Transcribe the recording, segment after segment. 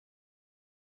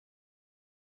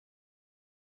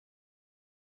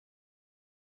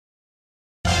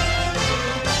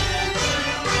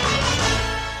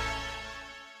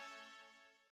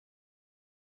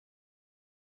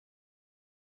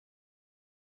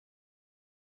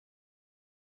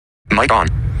Mic on.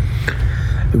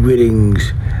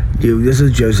 Greetings. This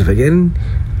is Joseph again.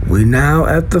 We're now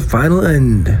at the final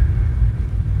end.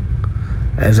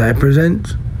 As I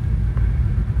present...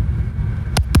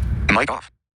 Mic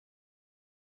off.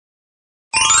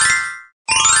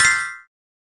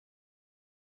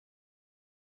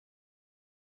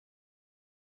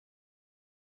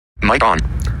 Mic on.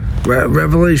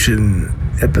 Revelation,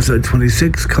 episode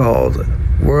 26, called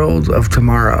World of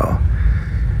Tomorrow.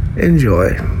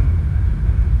 Enjoy.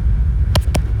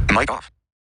 Mic off.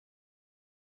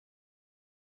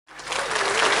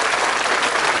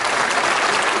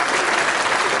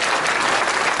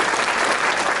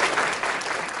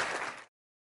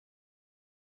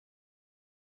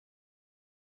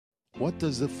 What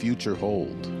does the future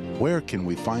hold? Where can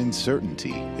we find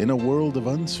certainty in a world of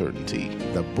uncertainty?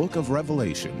 The book of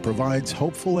Revelation provides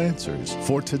hopeful answers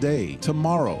for today,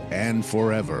 tomorrow, and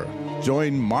forever.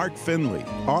 Join Mark Finley,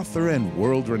 author and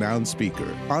world-renowned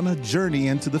speaker, on a journey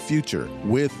into the future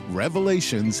with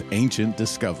Revelation's Ancient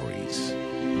Discoveries.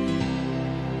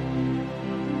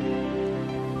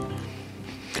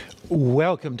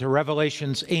 Welcome to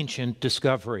Revelation's Ancient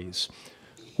Discoveries.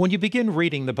 When you begin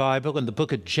reading the Bible in the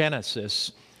book of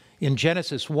Genesis, in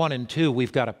Genesis 1 and 2,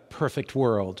 we've got a perfect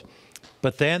world.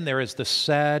 But then there is the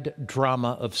sad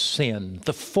drama of sin,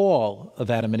 the fall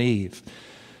of Adam and Eve.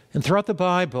 And throughout the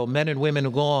Bible, men and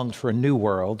women long for a new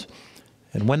world.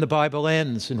 And when the Bible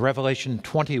ends in Revelation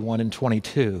 21 and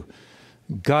 22,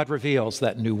 God reveals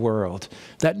that new world.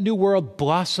 That new world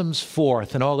blossoms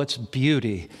forth in all its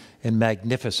beauty and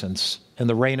magnificence, and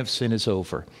the reign of sin is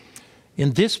over.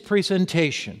 In this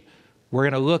presentation, we're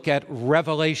going to look at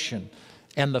Revelation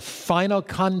and the final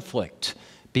conflict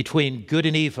between good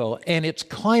and evil and its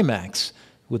climax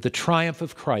with the triumph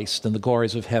of Christ and the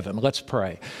glories of heaven. Let's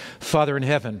pray. Father in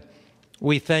heaven,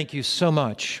 we thank you so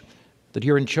much that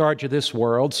you're in charge of this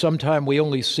world. Sometimes we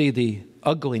only see the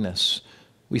ugliness.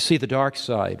 We see the dark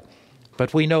side.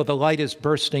 But we know the light is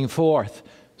bursting forth.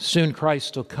 Soon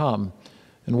Christ will come.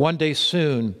 And one day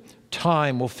soon,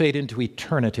 time will fade into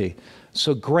eternity.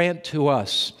 So grant to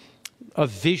us a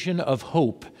vision of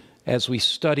hope as we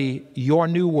study your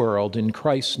new world. In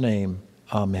Christ's name,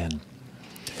 amen.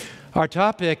 Our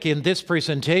topic in this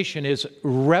presentation is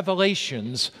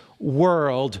Revelation's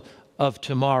World of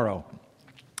Tomorrow.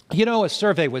 You know, a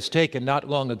survey was taken not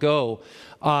long ago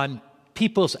on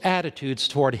people's attitudes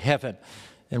toward heaven.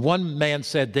 And one man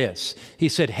said this. He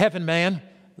said, "Heaven, man,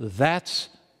 that's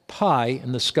pie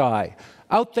in the sky.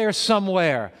 Out there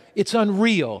somewhere, it's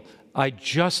unreal. I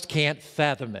just can't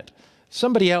fathom it."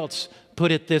 Somebody else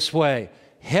put it this way: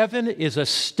 heaven is a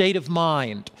state of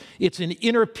mind. It's an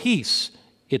inner peace.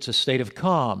 It's a state of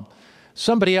calm.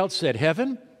 Somebody else said,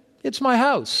 heaven, it's my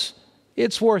house.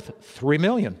 It's worth $3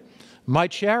 million. My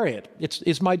chariot,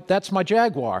 that's my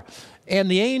Jaguar. And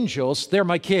the angels, they're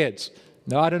my kids.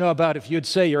 Now, I don't know about if you'd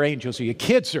say your angels are your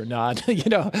kids or not,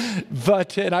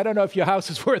 but and I don't know if your house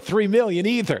is worth $3 million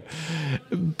either.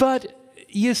 But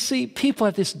you see, people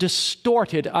have this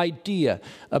distorted idea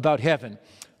about heaven.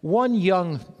 One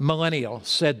young millennial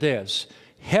said this: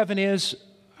 heaven is,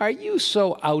 are you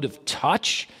so out of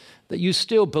touch that you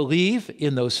still believe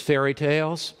in those fairy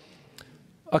tales?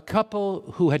 A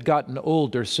couple who had gotten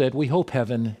older said, we hope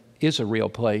heaven is a real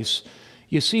place.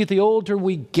 You see, the older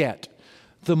we get,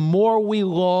 the more we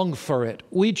long for it.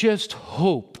 We just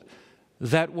hope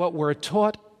that what we're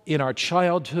taught in our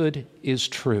childhood is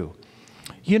true.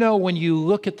 You know, when you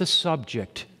look at the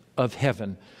subject of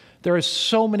heaven, there are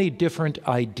so many different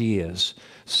ideas,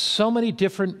 so many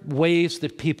different ways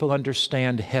that people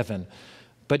understand heaven.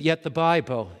 But yet the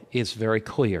Bible is very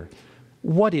clear.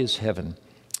 What is heaven?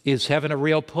 Is heaven a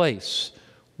real place?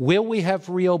 Will we have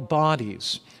real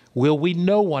bodies? Will we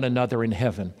know one another in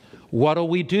heaven? What will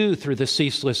we do through the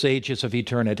ceaseless ages of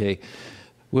eternity?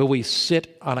 Will we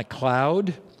sit on a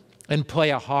cloud and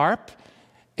play a harp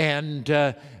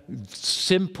and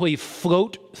simply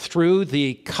float through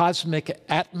the cosmic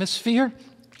atmosphere?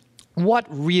 What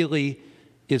really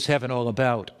is heaven all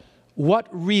about? What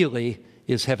really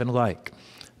is heaven like?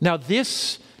 Now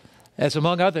this, as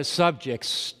among other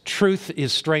subjects, truth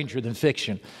is stranger than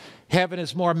fiction. Heaven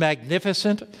is more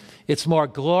magnificent, it's more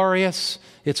glorious,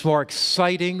 it's more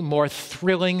exciting, more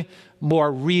thrilling,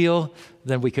 more real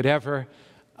than we could ever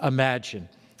imagine.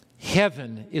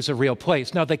 Heaven is a real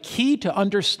place. Now, the key to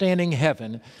understanding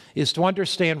heaven is to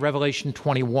understand Revelation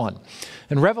 21.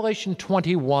 And Revelation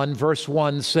 21, verse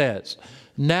 1 says,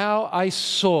 "Now I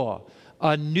saw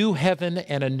a new heaven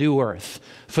and a new earth,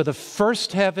 for the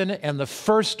first heaven and the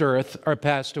first earth are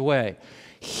passed away."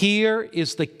 Here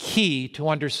is the key to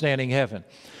understanding heaven.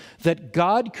 that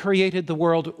God created the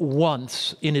world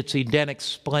once in its Edenic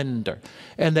splendor,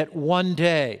 and that one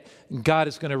day God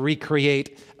is going to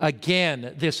recreate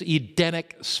again this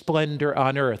Edenic splendor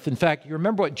on earth. In fact, you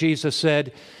remember what Jesus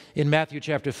said in Matthew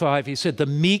chapter 5? He said, "The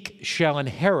meek shall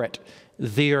inherit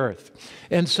the earth."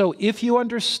 And so if you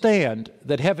understand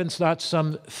that heaven's not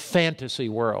some fantasy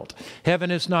world, heaven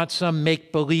is not some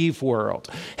make-believe world,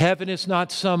 heaven is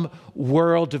not some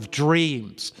world of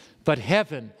dreams, but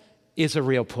heaven is a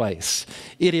real place.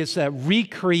 It is a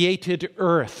recreated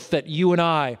earth that you and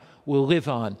I will live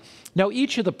on. Now,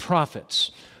 each of the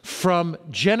prophets, from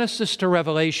Genesis to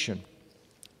Revelation,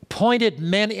 pointed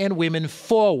men and women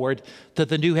forward to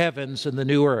the new heavens and the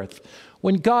new earth.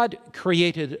 When God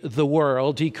created the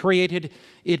world, He created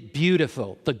it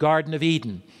beautiful, the Garden of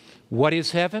Eden. What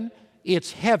is heaven?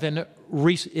 It's heaven,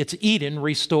 it's Eden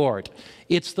restored.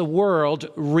 It's the world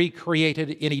recreated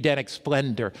in Edenic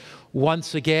splendor.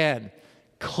 Once again,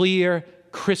 clear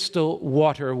crystal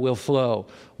water will flow.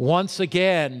 Once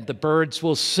again, the birds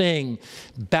will sing,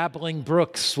 babbling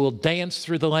brooks will dance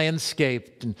through the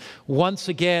landscape. And once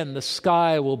again, the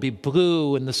sky will be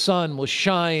blue and the sun will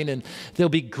shine and there'll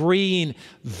be green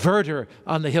verdure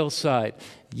on the hillside.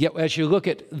 Yet as you look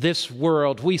at this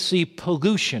world, we see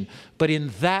pollution. But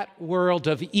in that world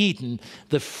of Eden,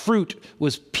 the fruit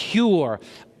was pure,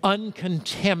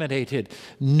 uncontaminated,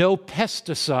 no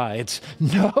pesticides,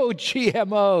 no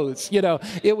GMOs. You know,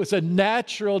 it was a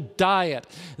natural diet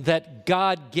that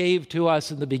God gave to us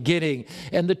in the beginning.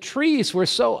 And the trees were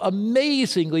so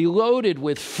amazingly loaded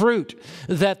with fruit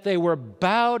that they were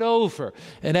bowed over.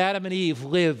 And Adam and Eve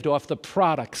lived off the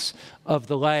products of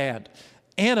the land.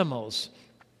 Animals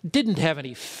didn't have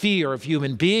any fear of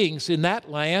human beings in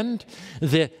that land.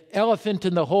 The elephant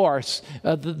and the horse,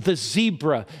 the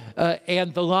zebra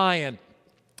and the lion,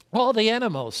 all the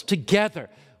animals together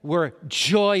were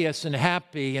joyous and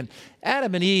happy. And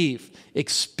Adam and Eve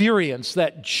experienced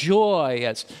that joy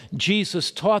as Jesus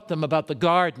taught them about the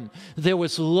garden. There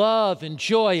was love and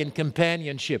joy and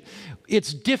companionship.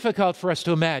 It's difficult for us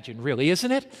to imagine, really,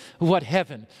 isn't it, what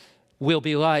heaven will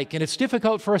be like. And it's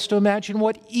difficult for us to imagine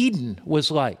what Eden was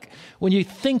like. When you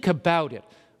think about it,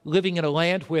 living in a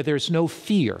land where there's no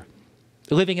fear,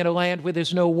 living in a land where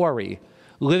there's no worry,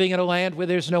 living in a land where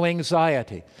there's no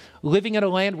anxiety, living in a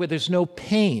land where there's no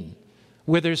pain,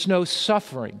 where there's no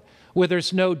suffering, where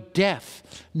there's no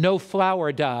death, no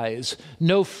flower dies,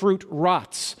 no fruit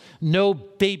rots, no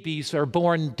babies are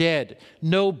born dead,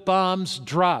 no bombs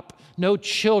drop, no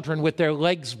children with their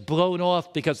legs blown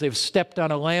off because they've stepped on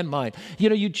a landmine. You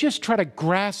know, you just try to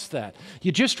grasp that.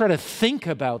 You just try to think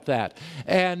about that.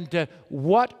 And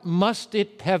what must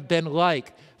it have been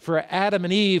like for Adam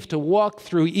and Eve to walk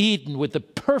through Eden with the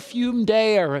perfumed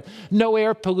air, no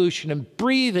air pollution, and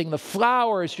breathing the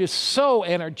flowers just so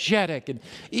energetic, and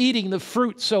eating the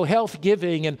fruit so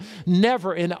health-giving, and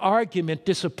never in argument,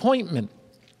 disappointment.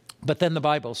 But then the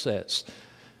Bible says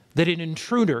that an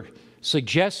intruder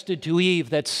suggested to Eve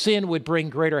that sin would bring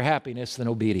greater happiness than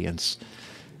obedience.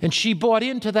 And she bought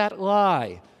into that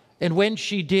lie. And when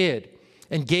she did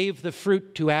and gave the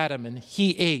fruit to Adam and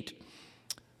he ate,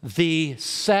 the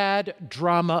sad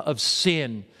drama of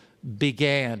sin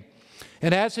began.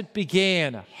 And as it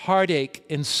began, heartache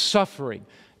and suffering,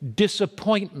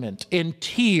 disappointment and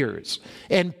tears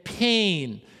and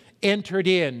pain entered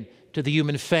in to the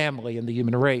human family and the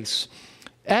human race.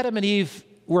 Adam and Eve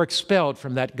were expelled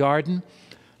from that garden,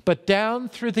 but down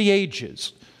through the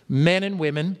ages, men and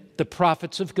women, the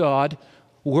prophets of God,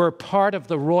 were part of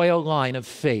the royal line of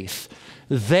faith.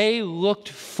 They looked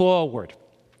forward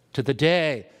to the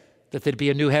day that there'd be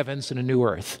a new heavens and a new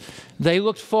earth. They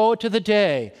looked forward to the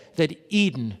day that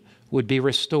Eden would be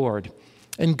restored.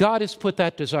 And God has put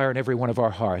that desire in every one of our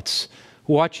hearts.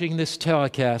 Watching this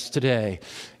telecast today,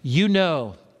 you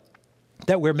know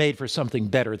that we're made for something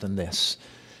better than this.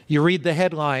 You read the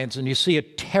headlines and you see a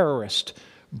terrorist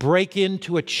break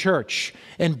into a church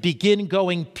and begin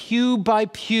going pew by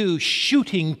pew,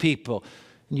 shooting people.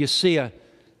 And you see a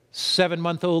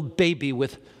 7-month-old baby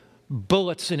with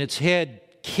bullets in its head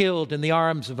killed in the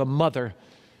arms of a mother.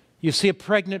 You see a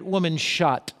pregnant woman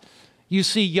shot. You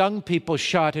see young people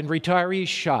shot and retirees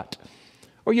shot.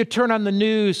 Or you turn on the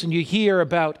news and you hear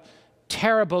about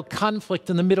terrible conflict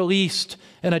in the Middle East,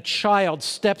 and a child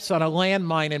steps on a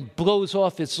landmine and blows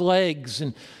off its legs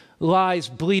and lies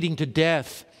bleeding to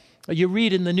death. Or you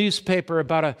read in the newspaper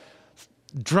about a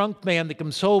drunk man that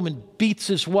comes home and beats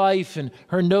his wife, and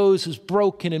her nose is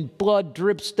broken and blood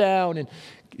drips down, and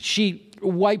she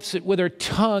wipes it with her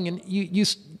tongue. And you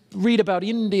read about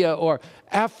India or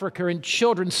Africa and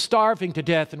children starving to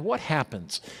death. And what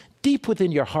happens? Deep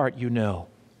within your heart, you know,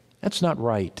 that's not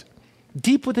right.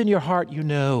 Deep within your heart, you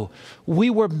know, we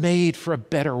were made for a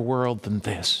better world than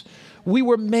this. We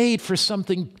were made for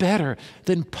something better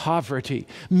than poverty,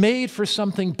 made for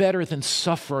something better than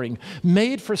suffering,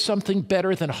 made for something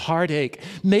better than heartache,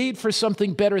 made for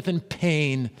something better than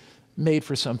pain, made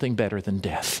for something better than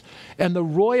death. And the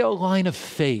royal line of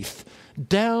faith,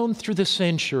 down through the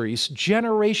centuries,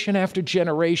 generation after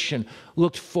generation,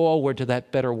 looked forward to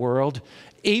that better world.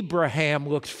 Abraham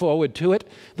looked forward to it.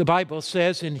 The Bible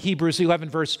says in Hebrews 11,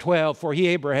 verse 12, "For he,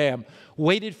 Abraham,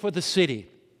 waited for the city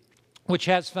which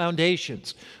has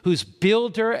foundations, whose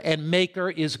builder and maker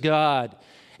is God."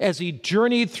 As he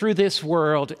journeyed through this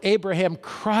world, Abraham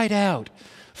cried out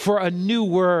for a new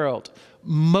world.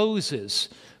 Moses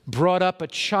brought up a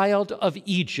child of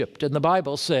Egypt, and the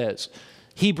Bible says,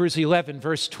 Hebrews 11,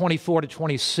 verse 24 to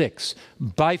 26,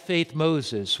 "By faith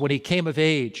Moses, when he came of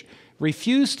age,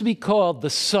 refused to be called the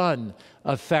son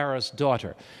of Pharaoh's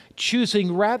daughter,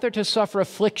 choosing rather to suffer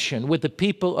affliction with the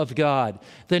people of God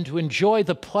than to enjoy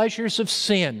the pleasures of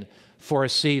sin for a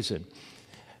season.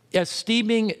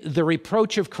 Esteeming the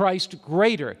reproach of Christ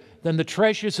greater than the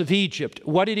treasures of Egypt."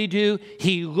 What did he do?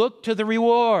 He looked to the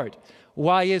reward.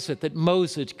 Why is it that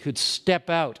Moses could step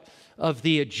out of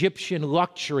the Egyptian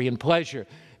luxury and pleasure?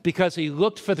 Because he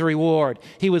looked for the reward.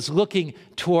 He was looking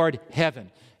toward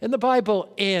heaven. And the Bible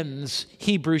ends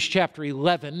Hebrews chapter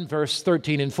 11, verse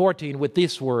 13 and 14 with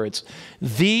these words,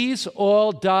 "These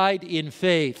all died in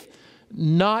faith,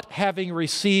 not having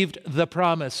received the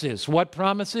promises." What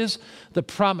promises? The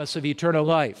promise of eternal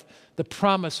life, the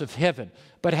promise of heaven.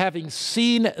 "But having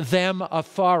seen them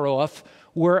afar off,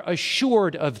 were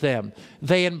assured of them.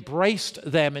 They embraced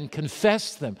them and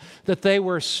confessed them, that they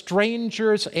were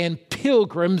strangers and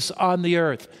pilgrims on the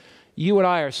earth." You and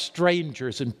I are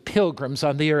strangers and pilgrims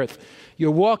on the earth.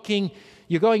 You're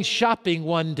going shopping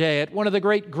one day at one of the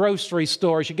great grocery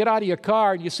stores. You get out of your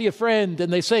car and you see a friend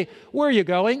and they say, "Where are you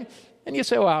going?" And you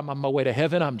say, "Well, I'm on my way to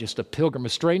heaven. I'm just a pilgrim, a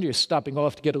stranger, stopping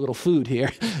off to get a little food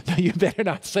here." No, you better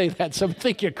not say that. Some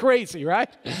think you're crazy, right?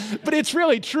 But it's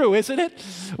really true, isn't it?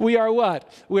 We are what?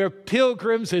 We're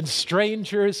pilgrims and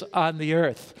strangers on the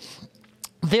earth.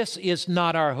 This is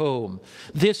not our home.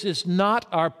 This is not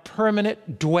our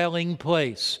permanent dwelling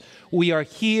place. We are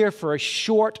here for a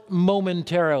short,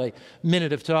 momentarily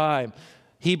minute of time.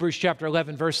 Hebrews chapter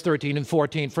 11, verse 13 and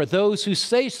 14. "For those who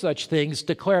say such things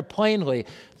declare plainly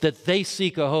that they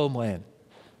seek a homeland."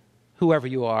 Whoever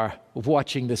you are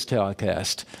watching this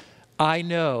telecast, I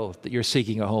know that you're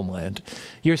seeking a homeland.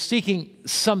 You're seeking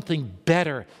something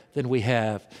better than we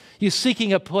have. You're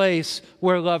seeking a place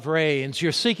where love reigns.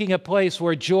 You're seeking a place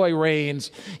where joy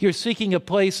reigns. You're seeking a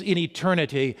place in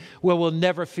eternity where we'll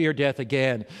never fear death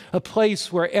again. A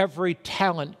place where every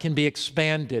talent can be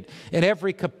expanded and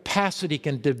every capacity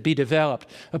can be developed.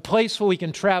 A place where we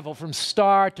can travel from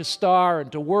star to star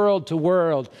and to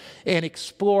world and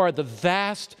explore the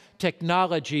vast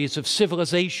technologies of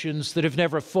civilizations that have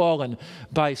never fallen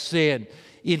by sin.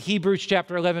 In Hebrews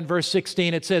chapter 11, verse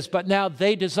 16, it says, "But now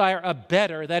they desire a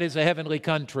better," that is a heavenly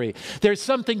country. There's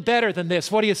something better than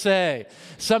this. What do you say?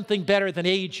 Something better than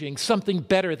aging, something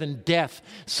better than death,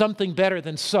 something better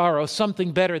than sorrow,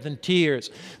 something better than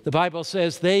tears. The Bible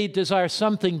says they desire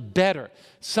something better,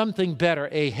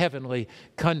 a heavenly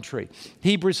country.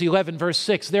 Hebrews 11, verse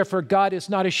 6, "Therefore God is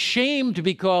not ashamed to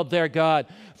be called their God,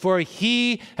 for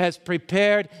he has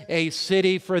prepared a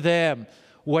city for them."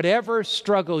 Whatever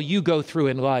struggle you go through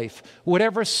in life,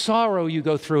 whatever sorrow you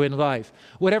go through in life,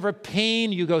 whatever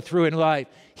pain you go through in life,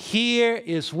 here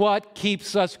is what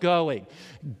keeps us going.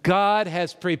 God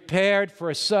has prepared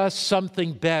for us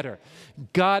something better.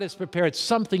 God has prepared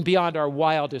something beyond our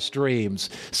wildest dreams,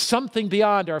 something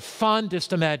beyond our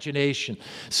fondest imagination,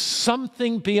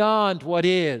 something beyond what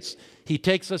is. He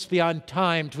takes us beyond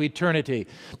time to eternity,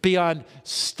 beyond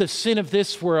the sin of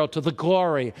this world to the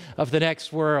glory of the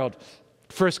next world.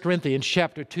 1 Corinthians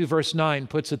chapter 2, verse 9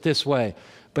 puts it this way,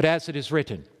 "But as it is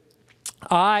written,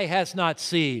 eye has not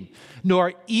seen,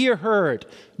 nor ear heard,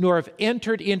 nor have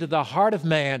entered into the heart of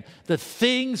man the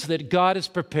things that God has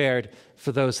prepared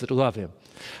for those that love him."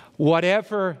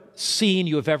 Whatever scene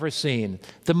you have ever seen,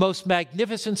 the most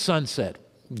magnificent sunset,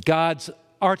 God's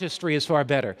artistry is far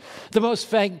better. The most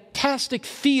fantastic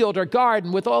field or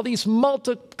garden with all these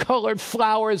multicolored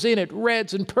flowers in it,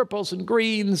 reds and purples and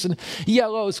greens and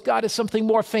yellows. God is something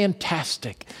more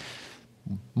fantastic,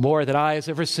 more than eye has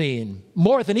ever seen,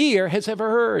 more than ear has ever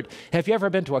heard. Have you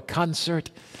ever been to a concert?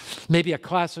 Maybe a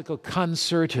classical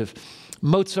concert of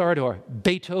Mozart or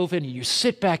Beethoven. You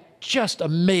sit back just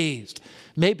amazed.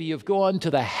 Maybe you've gone to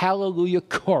the Hallelujah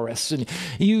chorus and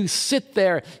you sit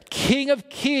there, King of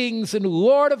Kings and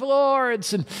Lord of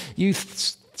Lords, and you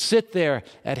sit there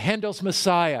at Handel's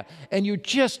Messiah, and you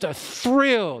just are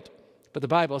thrilled. But the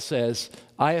Bible says,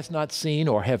 eye has not seen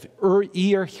or have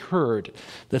ear heard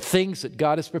the things that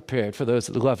God has prepared for those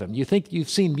that love him. You think you've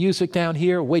seen music down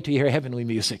here? Wait till you hear heavenly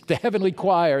music. The heavenly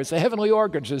choirs, the heavenly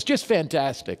organs, it's just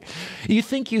fantastic. You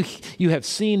think you have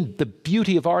seen the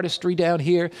beauty of artistry down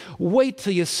here? Wait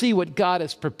till you see what God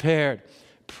has prepared.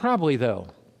 Probably, though,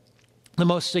 the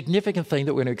most significant thing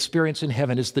that we're going to experience in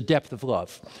heaven is the depth of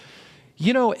love.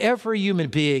 You know, every human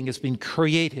being has been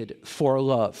created for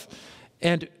love.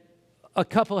 And a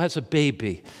couple has a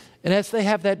baby, and as they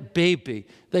have that baby,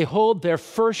 they hold their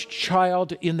first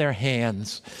child in their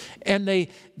hands, and they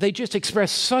just express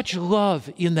such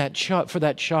love in that for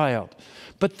that child.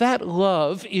 But that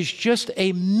love is just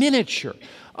a miniature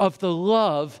of the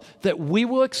love that we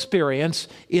will experience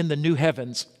in the new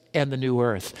heavens and the new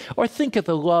earth. Or think of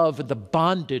the love and the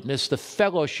bondedness, the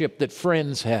fellowship that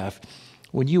friends have.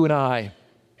 When you and I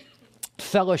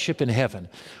fellowship in heaven,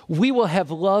 we will have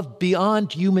love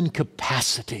beyond human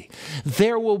capacity.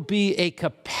 There will be a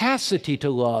capacity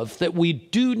to love that we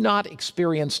do not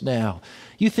experience now.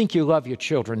 You think you love your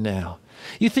children now.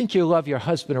 You think you love your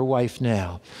husband or wife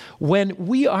now. When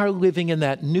we are living in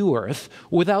that new earth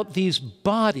without these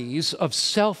bodies of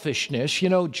selfishness, you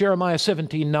know, Jeremiah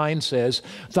 17:9 says,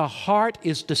 the heart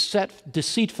is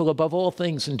deceitful above all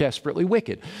things and desperately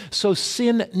wicked. So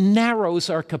sin narrows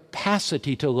our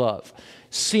capacity to love.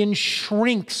 Sin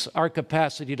shrinks our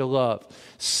capacity to love.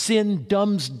 Sin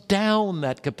dumbs down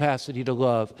that capacity to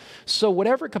love. So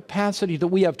whatever capacity that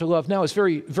we have to love now is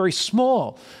very, very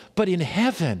small. But in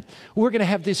heaven, we're going to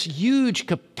have this huge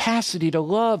capacity to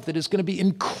love that is going to be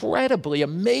incredibly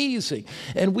amazing.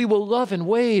 And we will love in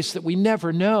ways that we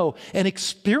never know and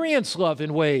experience love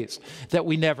in ways that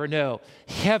we never know.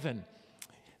 Heaven's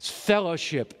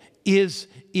fellowship is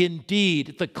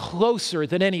indeed the closer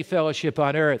than any fellowship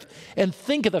on earth. And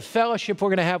think of the fellowship we're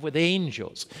going to have with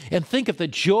angels. And think of the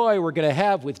joy we're going to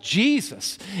have with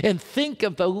Jesus. And think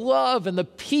of the love and the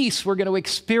peace we're going to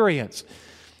experience.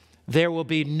 There will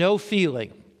be no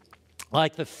feeling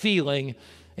like the feeling,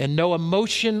 and no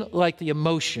emotion like the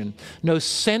emotion, no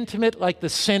sentiment like the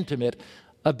sentiment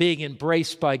of being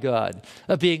embraced by God,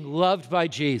 of being loved by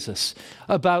Jesus,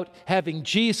 about having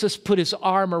Jesus put his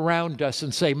arm around us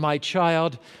and say, my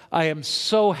child, I am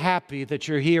so happy that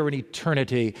you're here in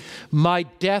eternity. My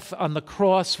death on the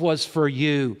cross was for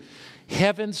you.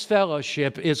 Heaven's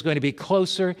fellowship is going to be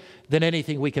closer than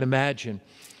anything we can imagine.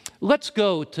 Let's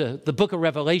go to the book of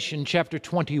Revelation, chapter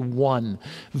 21,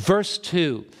 verse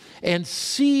 2, and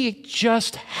see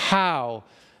just how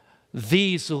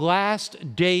these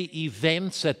last day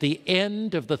events at the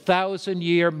end of the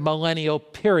 1,000-year millennial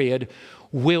period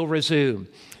will resume.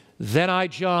 Then I,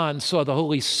 John, saw the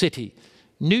holy city,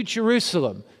 New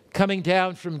Jerusalem, coming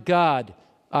down from God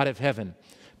out of heaven,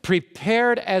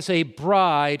 prepared as a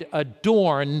bride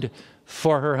adorned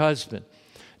for her husband.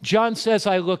 John says,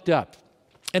 I looked up,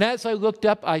 and as I looked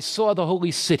up, I saw the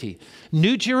holy city,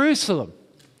 New Jerusalem,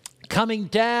 coming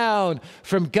down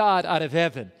from God out of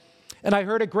heaven. And I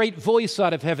heard a great voice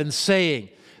out of heaven saying,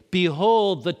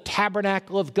 behold, the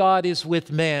tabernacle of God is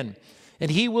with men,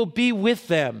 and he will be with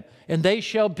them, and they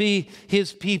shall be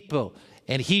his people,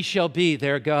 and he shall be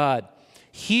their God.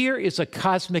 Here is a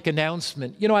cosmic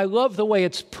announcement. You know, I love the way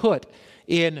it's put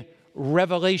in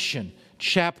Revelation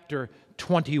chapter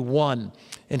 21.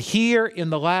 And here in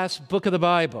the last book of the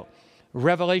Bible,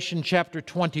 Revelation chapter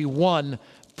 21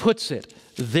 puts it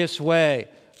this way.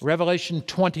 Revelation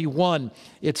 21,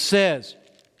 it says,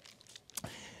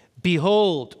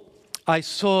 behold, I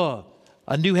saw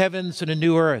a new heavens and a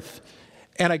new earth,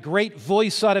 and a great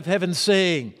voice out of heaven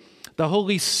saying, the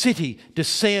holy city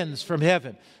descends from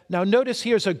heaven. Now notice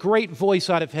here's a great voice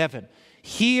out of heaven.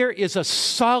 Here is a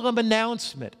solemn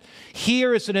announcement.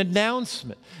 Here is an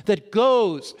announcement that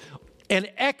goes and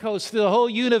echoes through the whole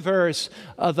universe.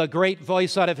 The great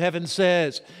voice out of heaven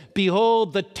says,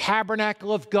 behold, the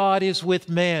tabernacle of God is with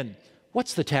men.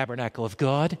 What's the tabernacle of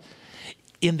God?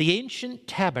 In the ancient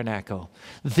tabernacle,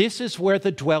 this is where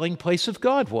the dwelling place of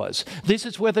God was. This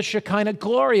is where the Shekinah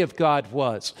glory of God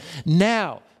was.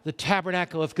 Now, the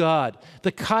tabernacle of God,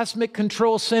 the cosmic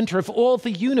control center of all the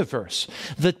universe,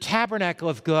 the tabernacle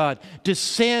of God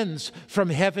descends from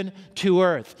heaven to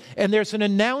earth. And there's an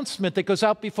announcement that goes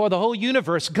out before the whole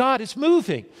universe. God is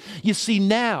moving. You see,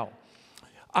 now,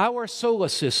 our solar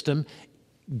system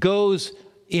goes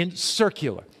in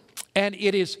circular, and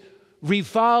it is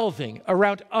revolving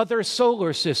around other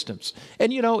solar systems.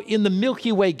 And you know, in the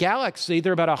Milky Way galaxy,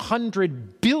 there are about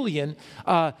 100 million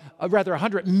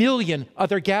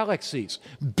other galaxies,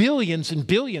 billions and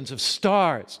billions of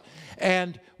stars.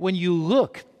 And when you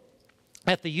look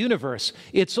at the universe,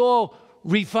 it's all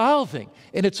revolving,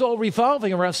 and it's all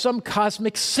revolving around some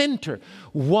cosmic center.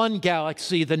 One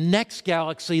galaxy, the next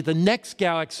galaxy, the next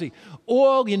galaxy,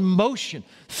 all in motion,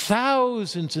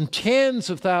 thousands and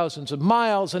tens of thousands of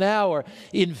miles an hour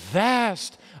in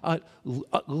vast,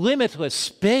 limitless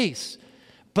space.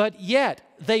 But yet,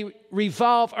 they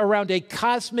revolve around a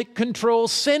cosmic control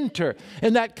center,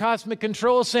 and that cosmic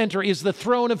control center is the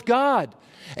throne of God.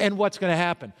 And what's going to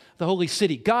happen? The holy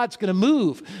city, God's going to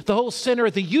move. The whole center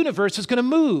of the universe is going to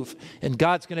move. And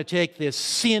God's going to take this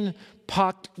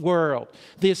sin-pocked world,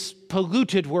 this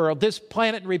polluted world, this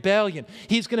planet in rebellion.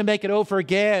 He's going to make it over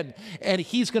again. And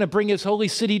he's going to bring his holy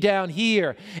city down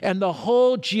here. And the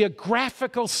whole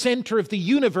geographical center of the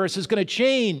universe is going to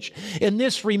change. And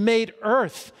this remade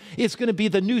earth is going to be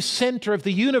the new center of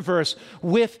the universe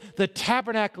with the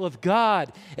tabernacle of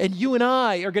God. And you and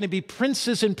I are going to be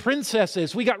princes and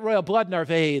princesses. We got royal blood in our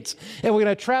veins. And we're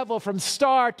going to travel from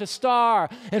star to star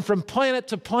and from planet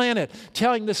to planet,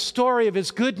 telling the story of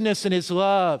his goodness and his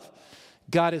love.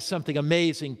 God has something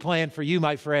amazing planned for you,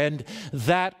 my friend.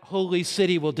 That holy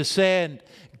city will descend.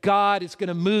 God is going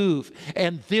to move,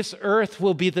 and this earth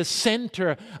will be the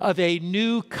center of a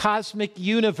new cosmic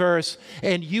universe,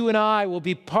 and you and I will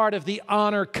be part of the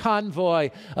honor convoy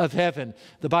of heaven.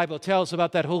 The Bible tells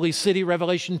about that holy city,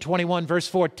 Revelation 21, verse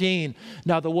 14.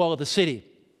 Now the wall of the city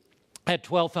had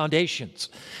 12 foundations,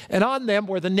 and on them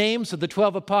were the names of the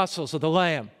 12 apostles of the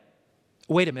Lamb.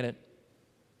 Wait a minute.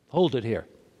 Hold it here.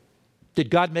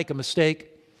 Did God make a mistake?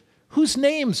 Whose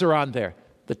names are on there?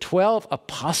 The 12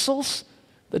 apostles?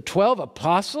 The 12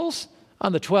 apostles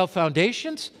on the 12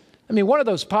 foundations? I mean, one of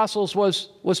those apostles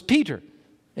was Peter,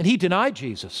 and he denied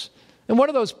Jesus. And one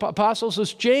of those apostles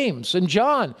was James and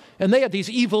John, and they had these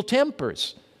evil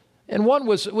tempers. And one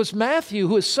was Matthew,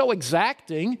 who was so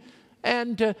exacting,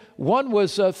 and one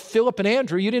was Philip and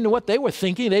Andrew. You didn't know what they were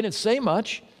thinking. They didn't say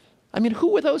much. I mean,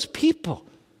 who were those people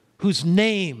whose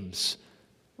names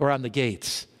were on the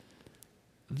gates?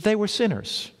 They were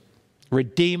sinners,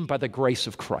 redeemed by the grace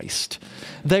of Christ.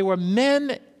 They were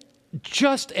men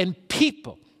and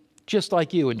people just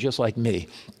like you and just like me.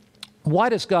 Why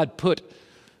does God put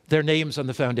their names on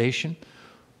the foundation?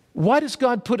 Why does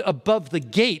God put above the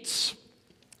gates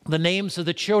the names of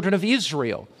the children of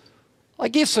Israel,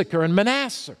 like Issachar and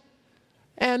Manasseh?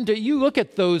 And you look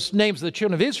at those names of the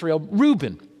children of Israel,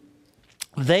 Reuben.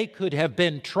 They could have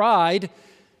been tried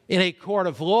in a court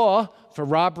of law for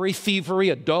robbery, thievery,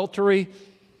 adultery,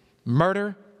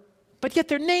 murder, but yet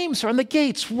their names are on the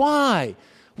gates. Why?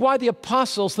 Why the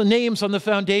apostles, the names on the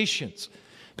foundations?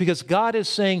 Because God is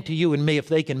saying to you and me, if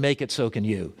they can make it, so can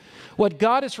you. What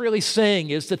God is really saying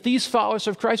is that these followers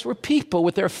of Christ were people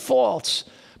with their faults,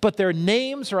 but their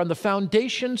names are on the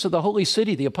foundations of the holy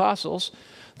city, the apostles,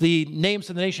 the names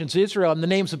of the nations of Israel, and the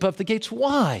names above the gates.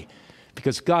 Why?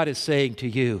 Because God is saying to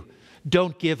you,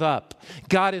 don't give up.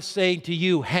 God is saying to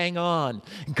you, hang on.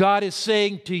 God is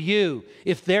saying to you,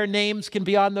 if their names can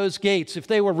be on those gates, if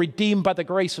they were redeemed by the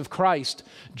grace of Christ,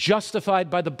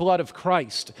 justified by the blood of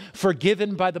Christ,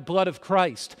 forgiven by the blood of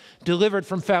Christ, delivered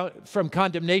from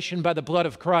condemnation by the blood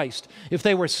of Christ, if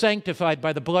they were sanctified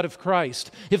by the blood of Christ,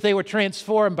 if they were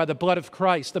transformed by the blood of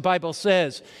Christ, the Bible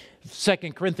says, 2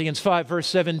 Corinthians 5, verse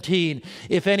 17,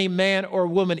 if any man or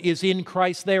woman is in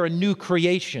Christ, they are a new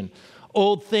creation.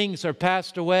 Old things are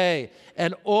passed away,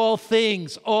 and all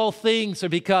things are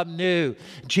become new.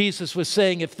 Jesus was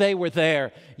saying, if they were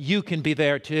there, you can be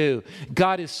there too.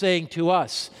 God is saying to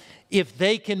us, if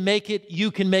they can make it, you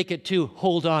can make it too.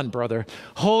 Hold on, brother.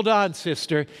 Hold on,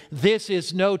 sister. This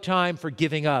is no time for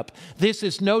giving up. This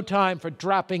is no time for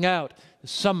dropping out.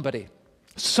 Somebody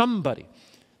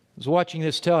is watching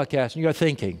this telecast, and you're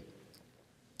thinking,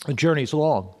 the journey's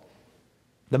long,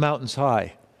 the mountain's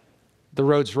high, the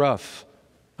road's rough.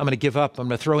 I'm going to give up. I'm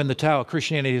going to throw in the towel.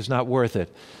 Christianity is not worth it.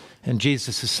 And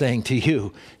Jesus is saying to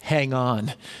you, hang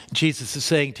on. Jesus is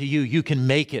saying to you, you can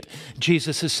make it.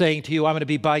 Jesus is saying to you, I'm going to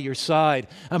be by your side.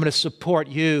 I'm going to support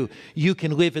you. You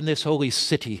can live in this holy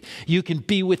city. You can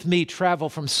be with me, travel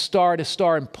from star to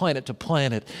star and planet to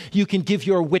planet. You can give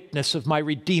your witness of my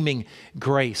redeeming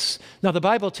grace. Now, the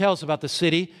Bible tells about the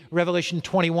city, Revelation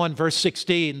 21, verse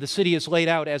 16. The city is laid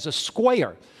out as a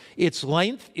square. Its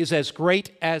length is as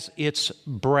great as its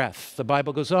breadth. The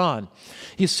Bible goes on.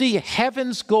 You see,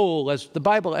 heaven's goal, as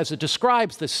it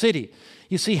describes the city,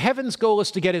 you see, heaven's goal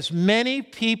is to get as many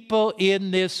people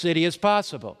in this city as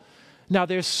possible. Now,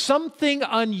 there's something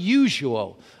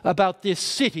unusual about this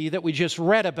city that we just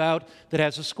read about that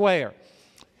has a square.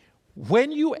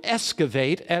 When you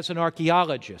excavate, as an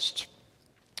archaeologist,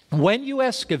 when you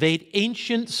excavate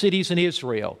ancient cities in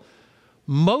Israel,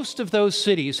 Most of those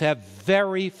cities have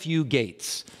very few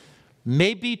gates.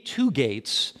 Maybe 2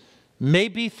 gates,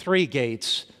 maybe 3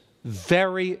 gates,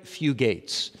 very few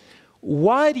gates.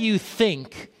 Why do you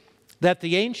think that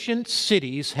the ancient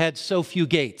cities had so few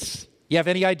gates? You have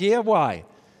any idea why?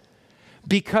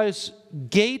 Because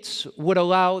gates would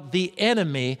allow the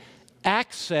enemy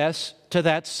access to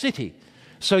that city.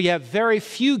 So you have very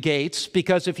few gates,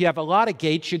 because if you have a lot of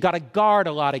gates, you've got to guard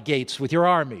a lot of gates with your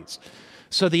armies.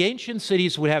 So the ancient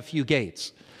cities would have few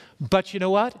gates. But you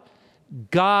know what?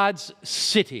 God's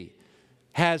city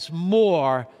has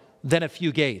more than a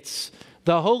few gates.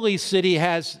 The holy city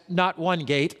has not 1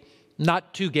 gate,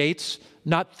 not 2 gates,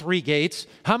 not 3 gates.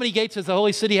 How many gates does the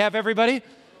holy city have, everybody?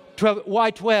 12.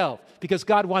 Why 12? Because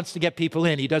God wants to get people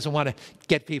in. He doesn't want to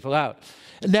get people out.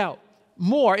 Now,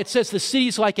 more, it says the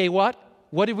city's like a what?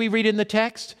 What did we read in the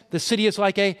text? The city is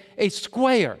like a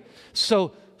square.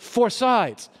 So 4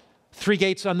 sides. 3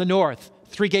 gates on the north,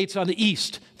 3 gates on the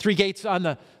east, 3 gates on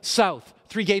the south,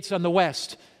 3 gates on the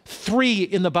west. 3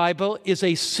 in the Bible is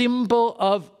a symbol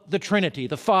of the Trinity,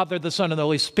 the Father, the Son, and the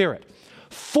Holy Spirit.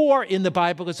 4 in the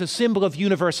Bible is a symbol of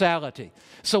universality.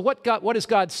 So what is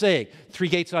God saying? 3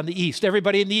 gates on the east.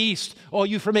 Everybody in the east, all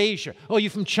you from Asia, all you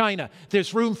from China,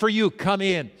 there's room for you, come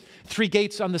in. 3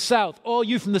 gates on the south. All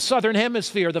you from the southern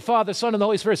hemisphere, the Father, Son, and the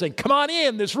Holy Spirit saying, come on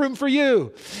in, there's room for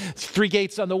you. 3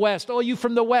 gates on the west. All you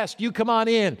from the west, you come on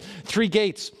in. 3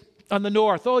 gates on the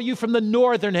north. All you from the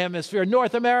northern hemisphere,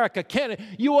 North America, Canada,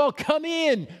 you all come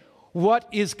in. What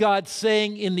is God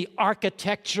saying in the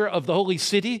architecture of the holy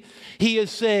city? He is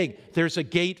saying, there's a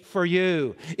gate for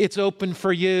you. It's open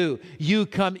for you. You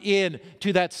come in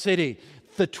to that city.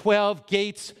 The 12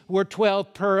 gates were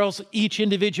 12 pearls. Each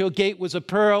individual gate was a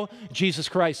pearl. Jesus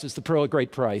Christ is the pearl of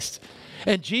great price.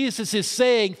 And Jesus is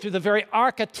saying through the very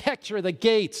architecture of the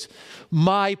gates,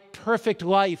 my perfect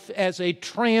life as a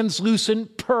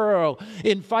translucent pearl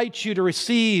invites you to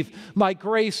receive my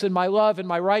grace and my love and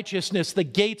my righteousness. The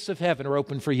gates of heaven are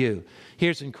open for you.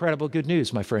 Here's incredible good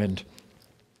news, my friend.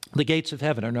 The gates of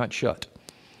heaven are not shut.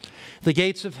 The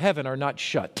gates of heaven are not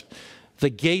shut. The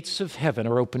gates of heaven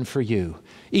are open for you.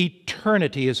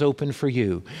 Eternity is open for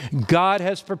you. God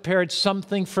has prepared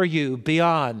something for you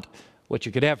beyond what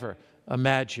you could ever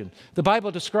imagine. The Bible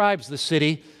describes the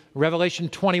city, Revelation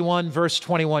 21, verse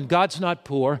 21. God's not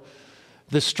poor.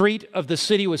 The street of the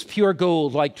city was pure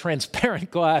gold, like transparent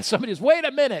glass. Somebody says, wait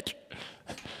a minute.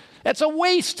 That's a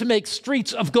waste to make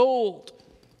streets of gold.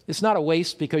 It's not a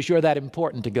waste because you're that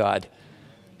important to God.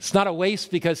 It's not a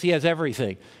waste because he has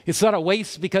everything. It's not a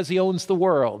waste because he owns the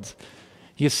world.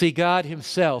 You see, God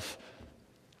himself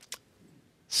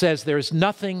says there's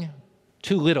nothing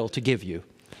too little to give you.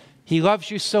 He loves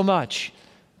you so much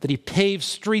that he paves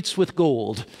streets with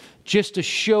gold just to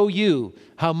show you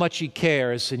how much he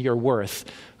cares and your worth.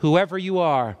 Whoever you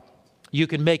are, you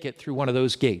can make it through one of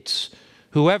those gates.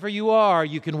 Whoever you are,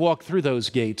 you can walk through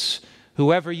those gates.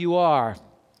 Whoever you are,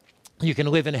 you can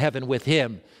live in heaven with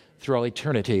him through all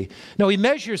eternity. Now, he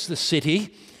measures the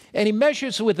city, and he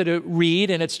measures with a reed,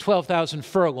 and it's 12,000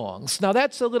 furlongs. Now,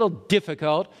 that's a little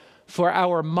difficult for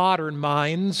our modern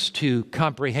minds to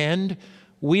comprehend.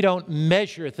 We don't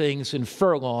measure things in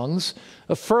furlongs.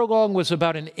 A furlong was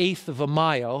about 1/8 of a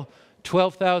mile.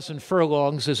 12,000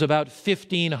 furlongs is about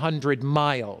 1,500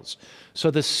 miles.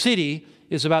 So the city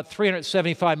is about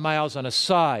 375 miles on a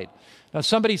side. Now,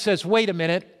 somebody says, wait a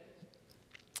minute,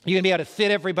 you're going to be able to fit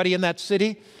everybody in that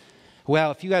city?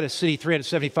 Well, if you got a city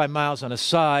 375 miles on a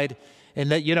side, and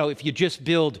that, if you just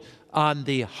build on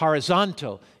the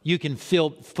horizontal, you can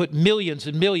put millions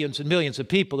and millions and millions of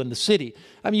people in the city.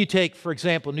 I mean, you take, for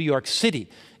example, New York City.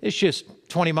 It's just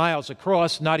 20 miles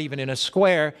across, not even in a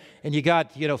square, and you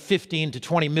got, 15 to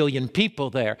 20 million people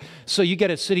there. So you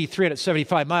get a city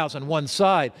 375 miles on one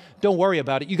side. Don't worry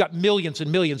about it. You got millions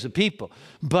and millions of people.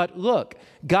 But look,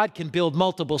 God can build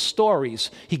multiple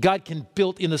stories. God can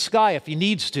build in the sky if he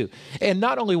needs to. And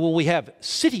not only will we have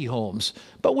city homes,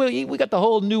 but we got the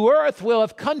whole new earth. We'll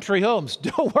have country homes.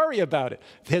 Don't worry about it.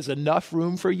 There's enough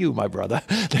room for you, my brother.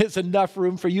 There's enough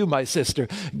room for you, my sister.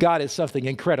 God has something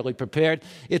incredibly prepared.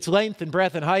 Its length and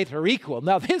breadth and height are equal.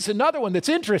 Now, there's another one that's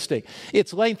interesting.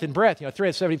 Its length and breadth,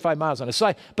 375 miles on a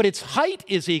side, but its height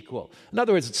is equal. In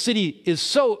other words, the city is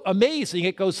so amazing,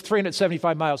 it goes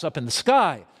 375 miles up in the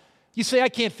sky. You say, I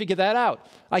can't figure that out.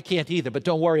 I can't either, but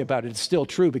don't worry about it. It's still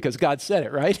true because God said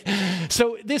it, right?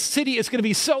 So this city is going to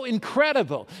be so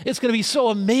incredible. It's going to be so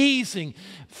amazing,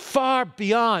 far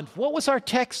beyond. What was our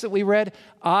text that we read?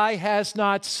 Eye has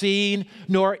not seen,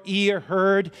 nor ear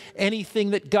heard anything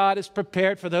that God has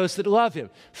prepared for those that love him.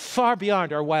 Far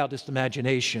beyond our wildest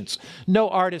imaginations. No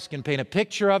artist can paint a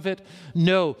picture of it.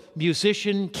 No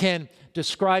musician can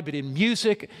describe it in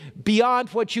music, beyond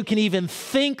what you can even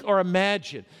think or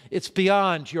imagine. It's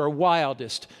beyond your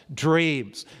wildest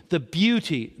dreams. The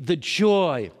beauty, the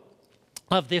joy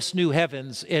of this new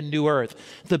heavens and new earth,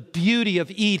 the beauty of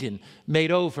Eden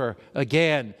made over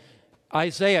again.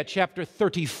 Isaiah chapter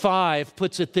 35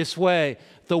 puts it this way: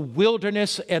 the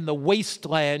wilderness and the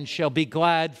wasteland shall be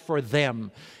glad for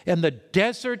them, and the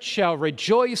desert shall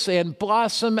rejoice and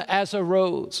blossom as a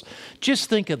rose. Just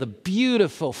think of the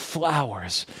beautiful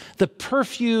flowers, the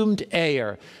perfumed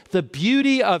air. The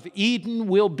beauty of Eden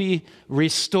will be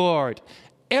restored.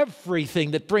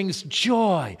 Everything that brings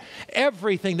joy,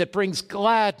 everything that brings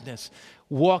gladness,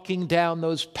 walking down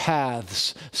those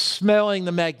paths, smelling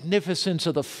the magnificence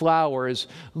of the flowers,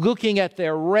 looking at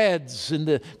their reds and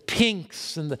the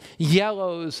pinks and the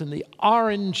yellows and the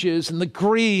oranges and the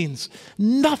greens.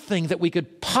 Nothing that we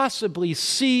could possibly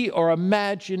see or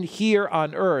imagine here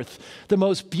on earth, the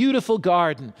most beautiful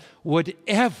garden, would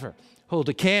ever hold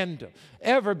a candle,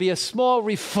 ever be a small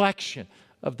reflection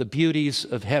of the beauties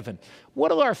of heaven.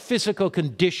 What will our physical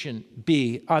condition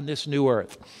be on this new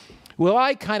earth? Will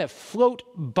I kind of float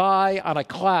by on a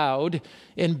cloud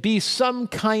and be some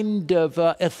kind of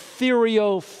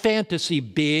ethereal fantasy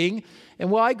being?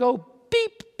 And will I go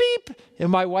beep, beep,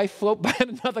 and my wife float by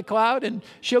on another cloud and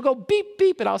she'll go beep,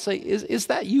 beep, and I'll say, is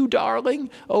that you, darling,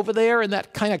 over there in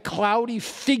that kind of cloudy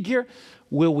figure?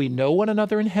 Will we know one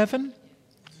another in heaven?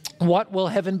 What will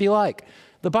heaven be like?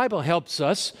 The Bible helps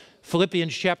us.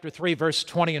 Philippians chapter 3, verse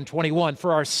 20 and 21,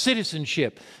 for our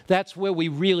citizenship, that's where we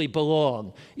really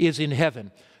belong, is in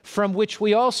heaven, from which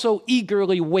we also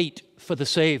eagerly wait for the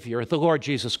Savior, the Lord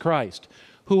Jesus Christ,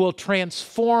 who will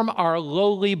transform our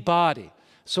lowly body.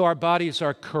 So our bodies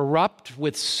are corrupt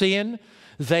with sin.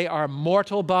 They are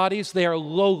mortal bodies. They are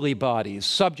lowly bodies,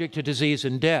 subject to disease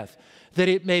and death, that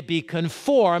it may be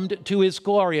conformed to his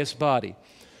glorious body.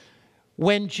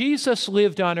 When Jesus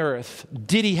lived on earth,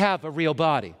 did he have a real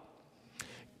body?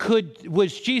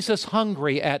 Was Jesus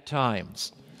hungry at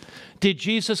times? Did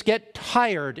Jesus get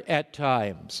tired at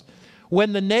times?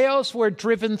 When the nails were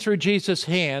driven through Jesus'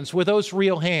 hands, were those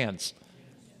real hands?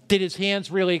 Did his hands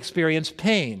really experience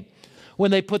pain? When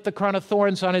they put the crown of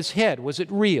thorns on his head, was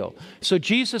it real? So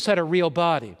Jesus had a real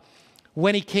body.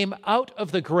 When he came out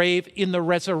of the grave in the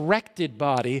resurrected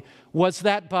body, was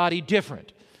that body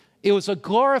different? It was a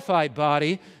glorified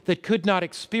body that could not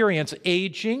experience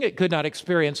aging. It could not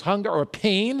experience hunger or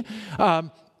pain.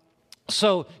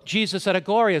 So Jesus had a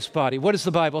glorious body. What does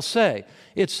the Bible say?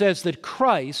 It says that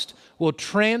Christ will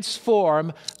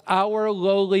transform our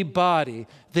lowly body,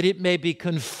 that it may be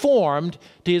conformed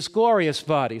to his glorious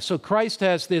body. So Christ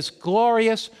has this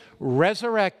glorious,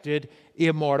 resurrected,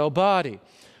 immortal body.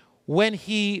 When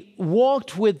he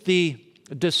walked with the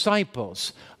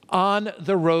disciples on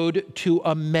the road to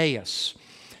Emmaus,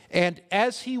 and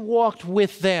as he walked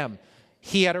with them,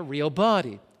 he had a real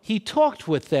body. He talked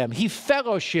with them. He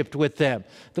fellowshiped with them.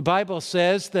 The Bible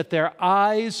says that their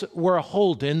eyes were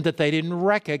holden, that they didn't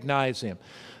recognize him.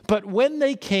 But when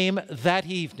they came that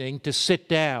evening to sit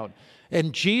down,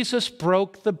 and Jesus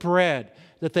broke the bread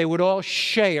that they would all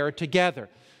share together.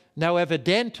 Now,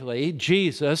 evidently,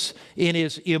 Jesus, in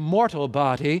his immortal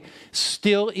body,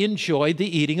 still enjoyed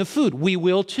the eating of food. We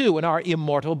will too in our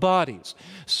immortal bodies.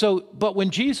 But when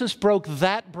Jesus broke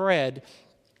that bread,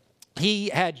 he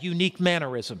had unique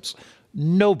mannerisms.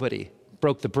 Nobody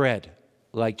broke the bread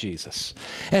like Jesus.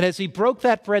 And as he broke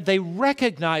that bread, they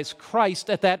recognized Christ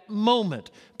at that moment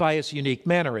by his unique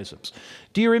mannerisms.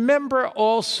 Do you remember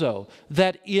also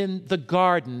that in the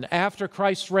garden, after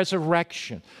Christ's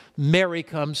resurrection, Mary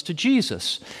comes to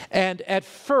Jesus. And at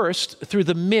first, through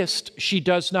the mist, she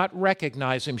does not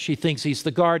recognize him. She thinks he's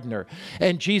the gardener.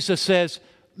 And Jesus says,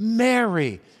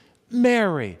 Mary,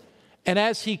 Mary. And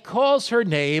as he calls her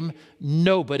name,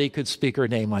 nobody could speak her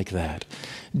name like that.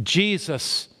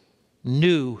 Jesus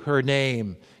knew her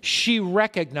name. She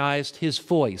recognized his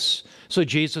voice. So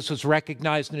Jesus was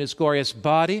recognized in his glorious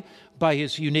body by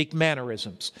his unique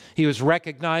mannerisms. He was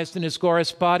recognized in his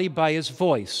glorious body by his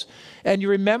voice. And you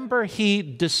remember he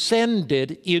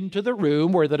descended into the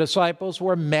room where the disciples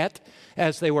were met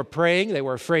as they were praying. They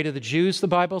were afraid of the Jews, the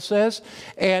Bible says,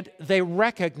 and they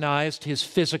recognized his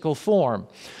physical form.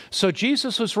 So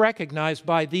Jesus was recognized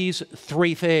by these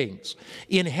three things.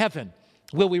 In heaven,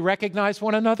 will we recognize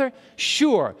one another?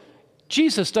 Sure.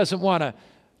 Jesus doesn't want to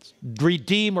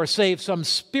redeem or save some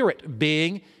spirit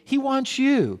being. He wants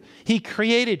you. He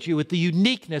created you with the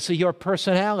uniqueness of your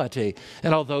personality.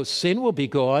 And although sin will be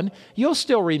gone, you'll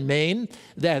still remain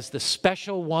as the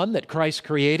special one that Christ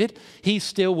created. He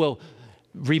still will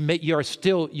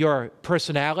Your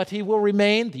personality will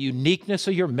remain. The uniqueness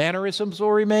of your mannerisms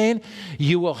will remain.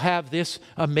 You will have this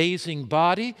amazing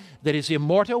body that is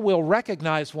immortal. We'll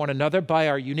recognize one another by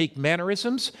our unique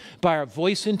mannerisms, by our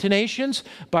voice intonations,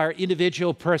 by our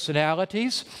individual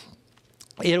personalities.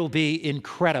 It'll be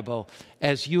incredible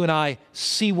as you and I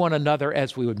see one another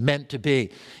as we were meant to be.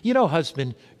 You know,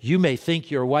 husband, you may think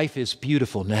your wife is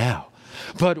beautiful now,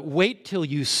 but wait till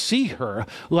you see her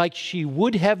like she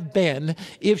would have been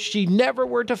if she never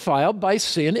were defiled by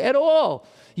sin at all.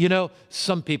 You know,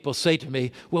 some people say to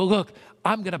me, well, look,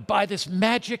 I'm going to buy this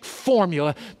magic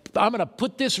formula. I'm going to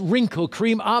put this wrinkle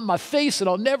cream on my face and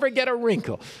I'll never get a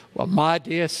wrinkle. Well, my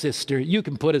dear sister, you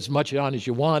can put as much on as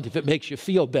you want if it makes you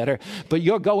feel better, but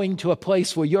you're going to a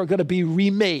place where you're going to be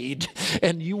remade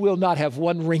and you will not have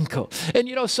one wrinkle. And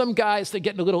you know, some guys, they're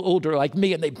getting a little older like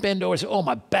me and they bend over and say, oh,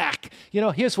 my back. You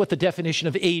know, here's what the definition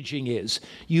of aging is.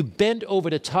 You bend over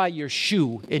to tie your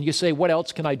shoe and you say, what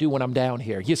else can I do when I'm down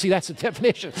here? You see, that's the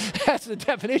definition. That's the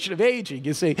definition of aging,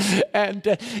 you see.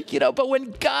 And, you know, but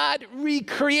when God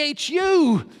recreates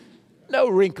you, no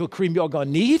wrinkle cream you're going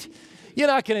to need. You're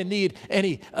not going to need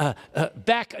any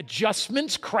back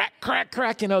adjustments, crack, crack,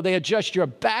 crack. You know, they adjust your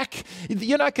back.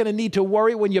 You're not going to need to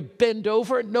worry when you bend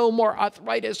over. No more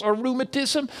arthritis or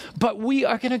rheumatism. But we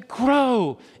are going to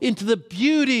grow into the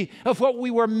beauty of what we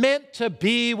were meant to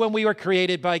be when we were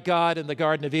created by God in the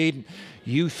Garden of Eden.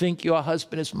 You think your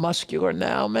husband is muscular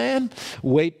now, man?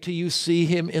 Wait till you see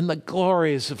him in the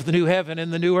glories of the new heaven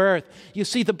and the new earth. You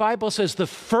see, the Bible says the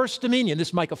first dominion, this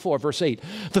is Micah 4, verse 8,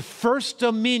 the first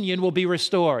dominion will be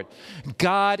restored.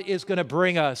 God is going to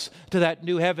bring us to that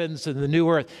new heavens and the new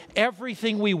earth.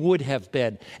 Everything we would have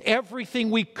been,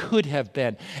 everything we could have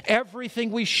been,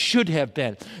 everything we should have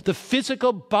been, the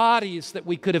physical bodies that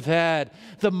we could have had,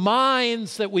 the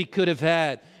minds that we could have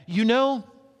had. You know,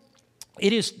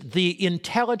 it is the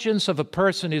intelligence of a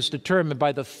person is determined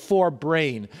by the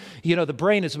forebrain. You know, the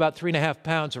brain is about 3.5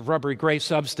 pounds of rubbery gray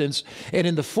substance, and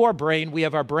in the forebrain, we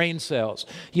have our brain cells.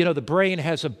 You know, the brain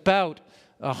has about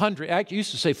 100, I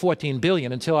used to say 14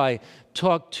 billion until I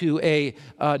talked to a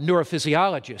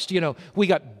neurophysiologist. You know, we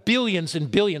got billions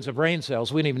and billions of brain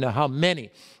cells. We don't even know how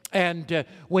many. And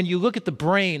when you look at the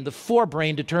brain, the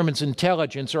forebrain determines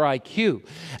intelligence or IQ.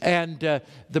 And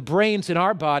the brains in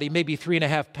our body may be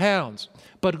 3.5 pounds.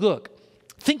 But look,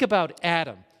 think about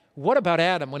Adam. What about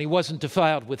Adam when he wasn't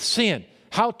defiled with sin?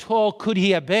 How tall could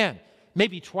he have been?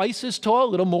 Maybe twice as tall,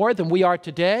 a little more than we are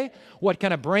today. What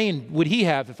kind of brain would he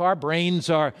have if our brains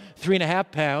are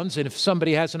 3.5 pounds and if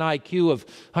somebody has an IQ of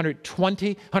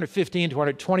 115 to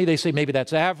 120, they say maybe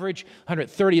that's average,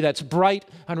 130, that's bright,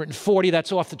 140,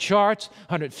 that's off the charts,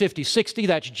 150, 60,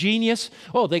 that's genius.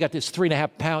 Oh, they got this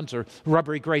 3.5 pounds of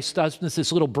rubbery gray substance,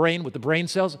 this little brain with the brain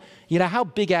cells. You know how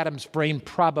big Adam's brain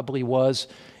probably was?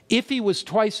 If he was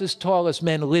twice as tall as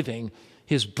men living,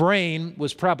 his brain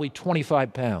was probably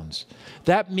 25 pounds.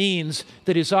 That means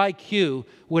that his IQ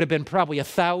would have been probably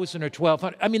 1,000 or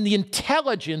 1,200. I mean, the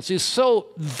intelligence is so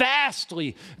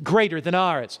vastly greater than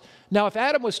ours. Now, if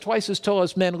Adam was twice as tall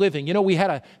as men living, you know, we had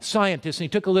a scientist, and he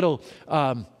took a little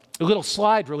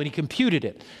slide rule, and he computed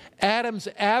it. Adam's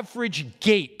average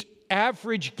gait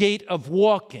of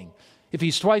walking, if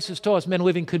he's twice as tall as men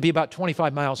living, could be about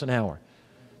 25 miles an hour.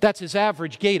 That's his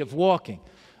average gait of walking.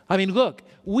 I mean, look,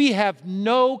 we have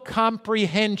no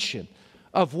comprehension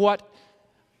of what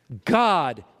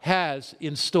God has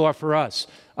in store for us.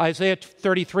 Isaiah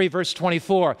 33, verse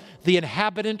 24, the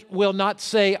inhabitant will not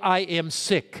say, I am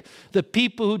sick. The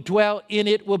people who dwell in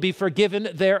it will be forgiven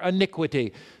their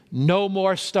iniquity. No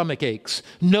more stomach aches,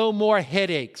 no more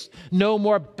headaches, no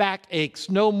more back aches,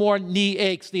 no more knee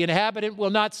aches. The inhabitant will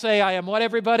not say, I am what,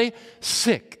 everybody?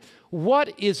 Sick.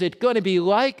 What is it going to be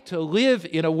like to live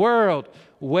in a world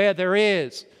where there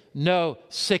is no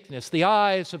sickness? The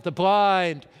eyes of the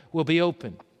blind will be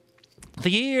opened.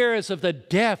 The ears of the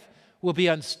deaf will be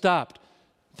unstopped.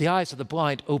 The eyes of the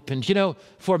blind opened. You know,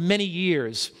 for many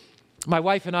years, my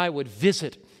wife and I would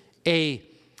visit a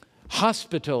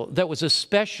hospital that was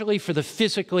especially for the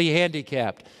physically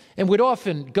handicapped. And we'd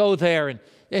often go there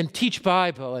and teach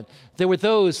Bible. And there were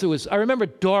those I remember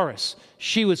Doris.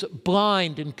 She was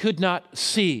blind and could not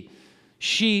see.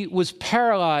 She was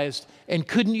paralyzed and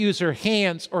couldn't use her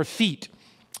hands or feet.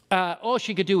 All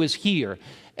she could do was hear.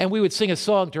 And we would sing a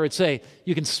song to her and say,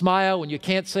 you can smile when you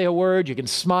can't say a word. You can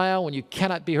smile when you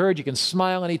cannot be heard. You can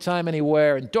smile anytime,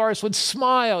 anywhere. And Doris would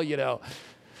smile, you know.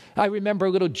 I remember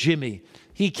little Jimmy.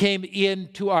 He came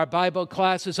into our Bible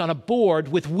classes on a board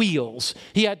with wheels.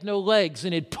 He had no legs,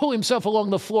 and he'd pull himself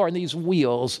along the floor in these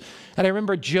wheels. And I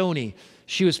remember Joni.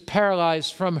 She was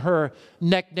paralyzed from her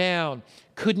neck down,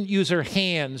 couldn't use her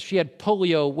hands. She had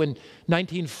polio when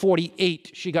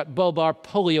 1948 she got bulbar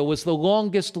polio, was the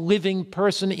longest living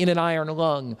person in an iron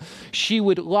lung. She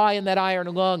would lie in that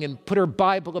iron lung and put her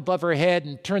Bible above her head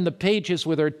and turn the pages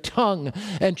with her tongue,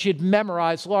 and she'd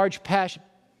memorize large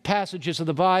passages of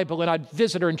the Bible, and I'd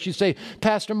visit her and she'd say,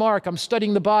 Pastor Mark, I'm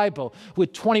studying the Bible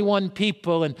with 21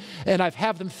 people, and I've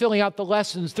have them filling out the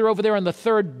lessons. They're over there in the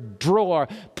third drawer.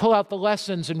 Pull out the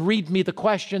lessons and read me the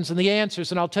questions and the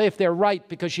answers, and I'll tell you if they're right,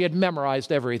 because she had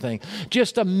memorized everything.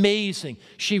 Just amazing.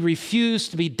 She refused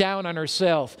to be down on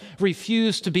herself,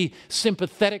 refused to be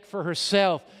sympathetic for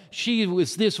herself. She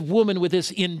was this woman with this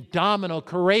indomitable,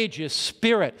 courageous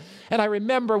spirit. And I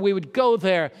remember we would go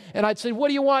there, and I'd say, what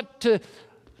do you want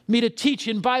me to teach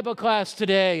in Bible class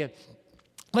today? And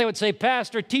they would say,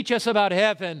 Pastor, teach us about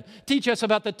heaven. Teach us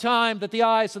about the time that the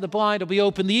eyes of the blind will be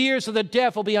opened, the ears of the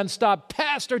deaf will be unstopped.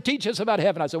 Pastor, teach us about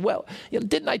heaven. I said, well,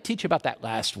 didn't I teach about that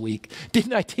last week?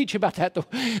 Didn't I teach about that?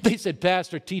 They said,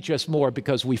 Pastor, teach us more,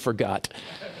 because we forgot.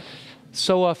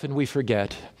 So often we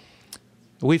forget.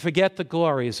 We forget the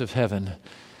glories of heaven.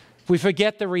 We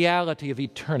forget the reality of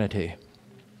eternity.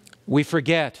 We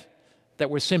forget that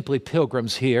we're simply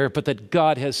pilgrims here, but that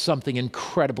God has something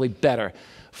incredibly better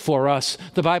for us.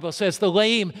 The Bible says, the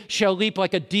lame shall leap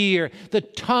like a deer. The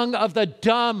tongue of the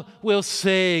dumb will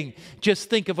sing.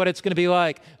 Just think of what it's going to be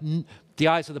like. The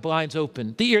eyes of the blind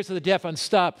open, the ears of the deaf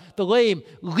unstopped, the lame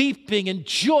leaping and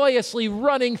joyously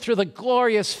running through the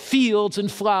glorious fields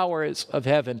and flowers of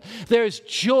heaven. There's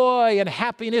joy and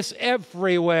happiness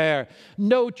everywhere.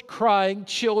 No crying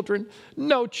children,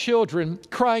 no children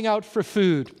crying out for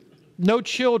food. No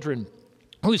children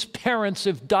whose parents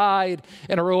have died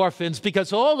and are orphans,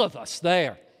 because all of us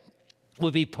there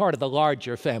will be part of the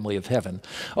larger family of heaven.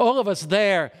 All of us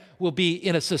there will be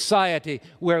in a society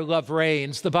where love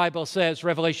reigns. The Bible says,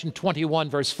 Revelation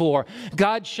 21, verse 4,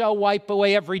 God shall wipe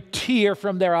away every tear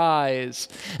from their eyes.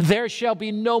 There shall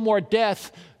be no more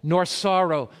death, nor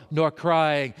sorrow, nor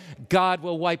crying. God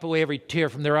will wipe away every tear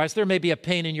from their eyes. There may be a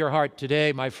pain in your heart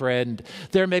today, my friend.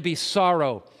 There may be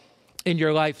sorrow in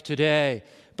your life today,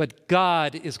 but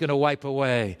God is going to wipe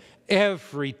away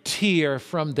every tear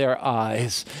from their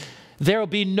eyes. There will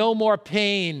be no more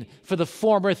pain, for the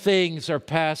former things are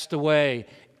passed away.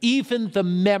 Even the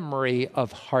memory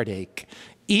of heartache,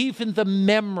 even the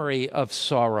memory of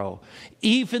sorrow,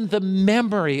 even the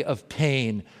memory of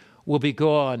pain will be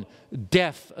gone.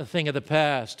 Death, a thing of the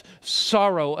past.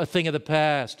 Sorrow, a thing of the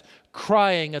past.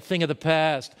 Crying, a thing of the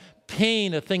past.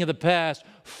 Pain, a thing of the past.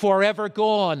 Forever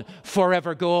gone,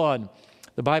 forever gone.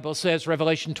 The Bible says,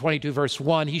 Revelation 22, verse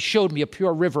 1, He showed me a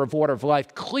pure river of water of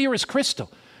life, clear as crystal,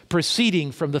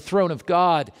 proceeding from the throne of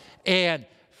God and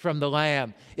from the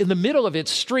Lamb. In the middle of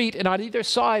its street and on either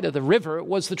side of the river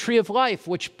was the tree of life,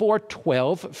 which bore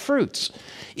 12 fruits,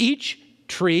 each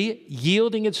tree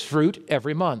yielding its fruit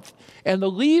every month. And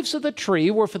the leaves of the tree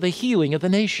were for the healing of the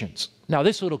nations. Now,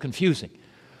 this is a little confusing.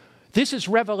 This is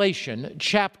Revelation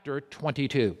chapter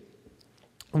 22.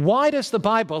 Why does the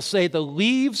Bible say the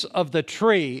leaves of the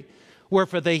tree were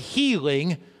for the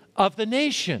healing of the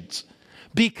nations?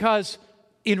 Because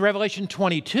in Revelation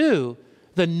 22,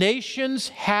 the nations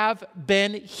have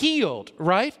been healed,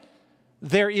 right?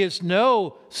 There is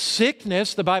no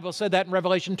sickness. The Bible said that in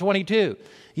Revelation 22.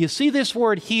 You see this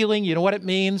word healing, you know what it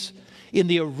means? In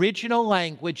the original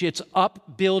language, it's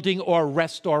upbuilding or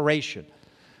restoration.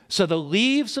 So the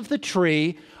leaves of the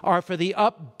tree are for the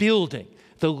upbuilding.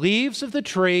 The leaves of the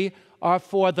tree are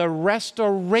for the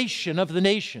restoration of the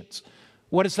nations.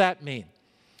 What does that mean?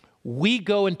 We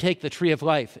go and take the tree of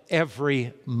life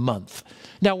every month.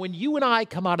 Now, when you and I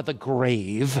come out of the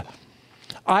grave,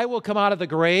 I will come out of the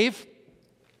grave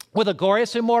with a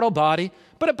glorious immortal body,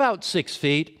 but about 6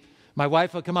 feet. My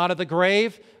wife will come out of the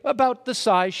grave about the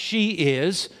size she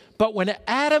is. But when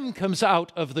Adam comes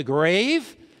out of the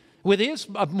grave with his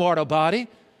immortal body,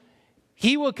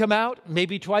 he will come out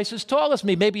maybe twice as tall as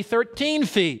me, maybe 13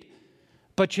 feet.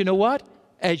 But you know what?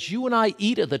 As you and I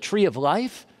eat of the tree of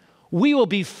life, we will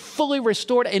be fully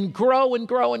restored and grow and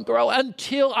grow and grow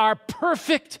until our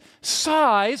perfect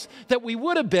size that we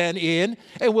would have been in,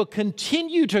 and will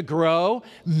continue to grow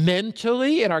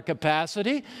mentally in our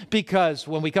capacity, because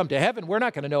when we come to heaven, we're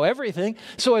not going to know everything.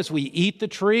 So as we eat the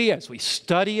tree, as we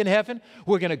study in heaven,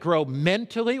 we're going to grow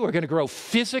mentally, we're going to grow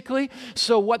physically.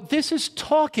 So what this is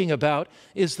talking about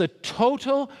is the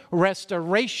total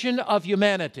restoration of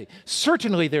humanity.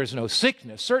 Certainly there's no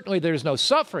sickness, certainly there's no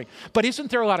suffering, but isn't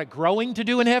there a lot of growing to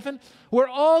do in heaven? We're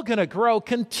all going to grow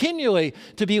continually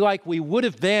to be like we would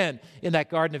have been in that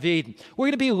Garden of Eden. We're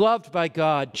going to be loved by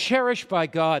God, cherished by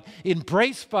God,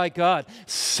 embraced by God,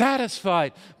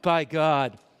 satisfied by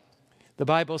God. The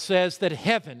Bible says that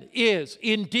heaven is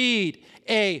indeed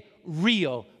a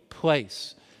real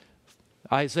place.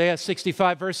 Isaiah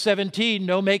 65, verse 17,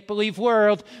 no make-believe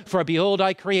world, for behold,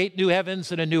 I create new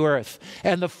heavens and a new earth,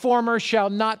 and the former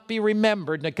shall not be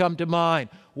remembered nor come to mind.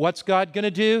 What's God going to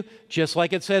do? Just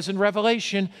like it says in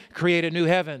Revelation, create a new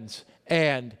heavens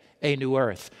and a new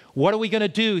earth. What are we going to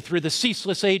do through the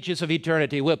ceaseless ages of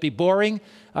eternity? Will it be boring?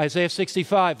 Isaiah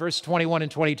 65, verse 21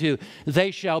 and 22.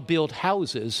 They shall build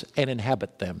houses and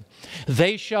inhabit them.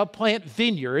 They shall plant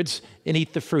vineyards and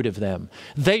eat the fruit of them.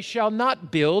 They shall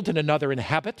not build and another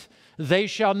inhabit. They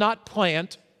shall not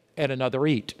plant and another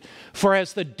eat. For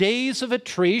as the days of a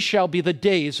tree shall be the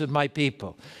days of my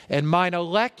people, and mine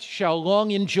elect shall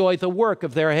long enjoy the work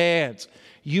of their hands.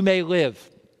 You may live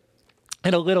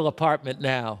in a little apartment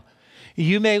now.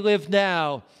 You may live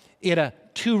now in a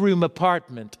two-room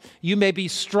apartment. You may be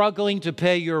struggling to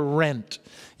pay your rent.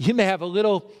 You may have a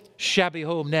little shabby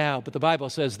home now, but the Bible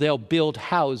says they'll build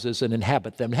houses and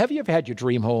inhabit them. Have you ever had your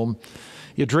dream home?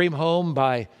 Your dream home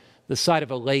by the side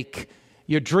of a lake?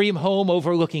 Your dream home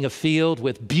overlooking a field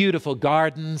with beautiful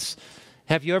gardens?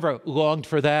 Have you ever longed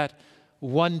for that?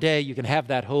 One day you can have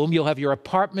that home. You'll have your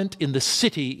apartment in the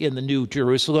city in the New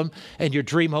Jerusalem and your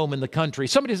dream home in the country.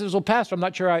 Somebody says, well, Pastor, I'm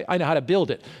not sure I know how to build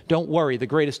it. Don't worry. The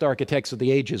greatest architects of the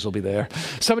ages will be there.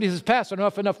 Somebody says, Pastor, I don't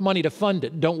have enough money to fund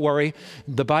it. Don't worry.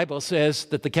 The Bible says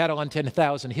that the cattle on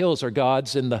 10,000 hills are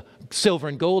God's and the silver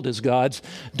and gold is God's.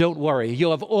 Don't worry. You'll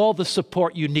have all the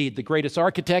support you need. The greatest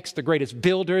architects, the greatest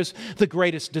builders, the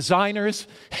greatest designers.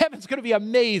 Heaven's going to be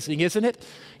amazing, isn't it?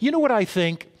 You know what I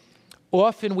think?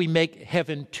 Often we make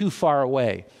heaven too far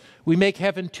away. We make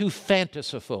heaven too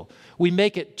fantastical. We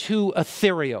make it too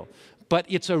ethereal. But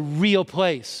it's a real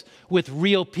place with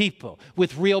real people,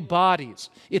 with real bodies.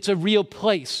 It's a real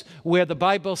place where the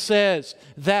Bible says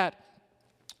that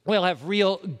we'll have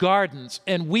real gardens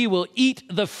and we will eat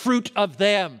the fruit of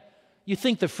them. You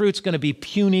think the fruit's going to be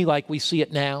puny like we see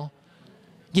it now?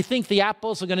 You think the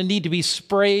apples are going to need to be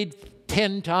sprayed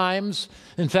 10 times.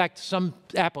 In fact, some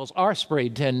apples are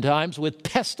sprayed 10 times with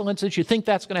pestilences. You think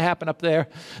that's going to happen up there?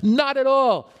 Not at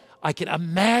all. I can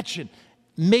imagine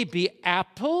maybe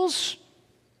apples.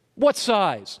 What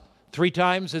size? 3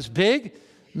 times as big?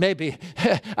 Maybe.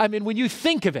 I mean, when you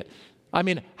think of it, I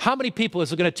mean, how many people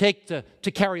is it going to take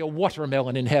to carry a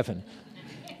watermelon in heaven?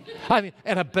 I mean,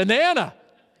 and a banana.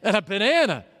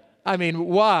 I mean,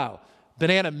 wow.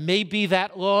 Banana may be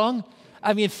that long.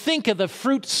 I mean, think of the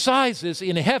fruit sizes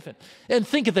in heaven and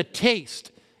think of the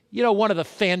taste. You know, one of the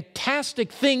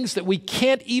fantastic things that we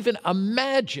can't even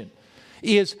imagine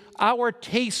is our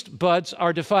taste buds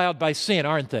are defiled by sin,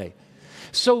 aren't they?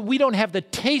 So we don't have the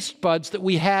taste buds that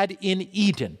we had in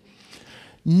Eden.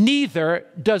 Neither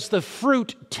does the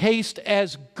fruit taste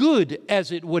as good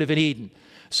as it would have in Eden.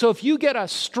 So if you get a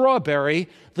strawberry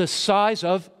the size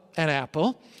of an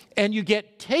apple and you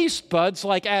get taste buds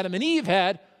like Adam and Eve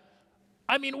had,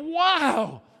 I mean,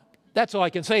 wow. That's all I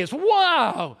can say is,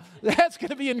 wow. That's going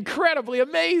to be incredibly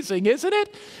amazing, isn't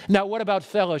it? Now, what about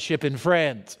fellowship and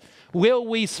friends? Will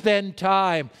we spend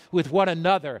time with one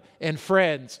another and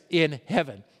friends in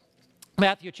heaven?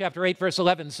 Matthew chapter 8, verse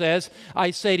 11 says,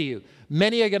 I say to you,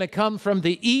 many are going to come from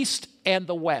the east and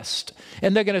the west,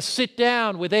 and they're going to sit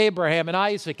down with Abraham and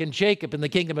Isaac and Jacob in the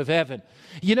kingdom of heaven.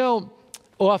 You know,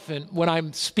 often when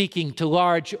I'm speaking to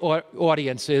large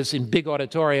audiences in big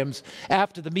auditoriums,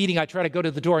 after the meeting, I try to go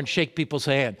to the door and shake people's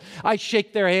hand. I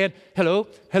shake their hand. Hello,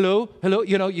 hello, hello.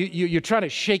 You know, you're trying to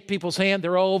shake people's hand.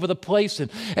 They're all over the place.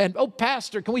 And oh,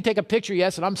 Pastor, can we take a picture?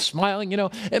 Yes. And I'm smiling, you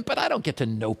know. But I don't get to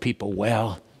know people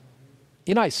well.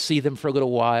 You know, I see them for a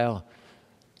little while,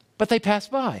 but they pass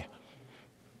by.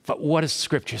 But what does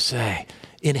Scripture say?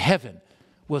 In heaven,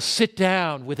 we'll sit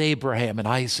down with Abraham and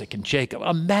Isaac and Jacob.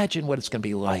 Imagine what it's going to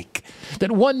be like.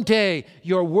 That one day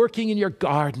you're working in your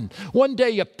garden. One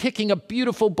day you're picking a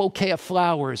beautiful bouquet of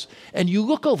flowers and you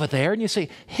look over there and you say,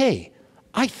 hey,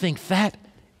 I think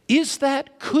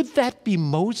could that be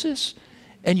Moses?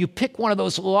 And you pick one of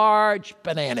those large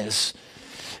bananas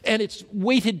and it's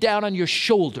weighted down on your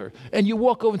shoulder and you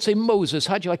walk over and say, Moses,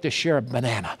 how'd you like to share a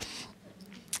banana?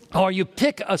 Or you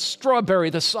pick a strawberry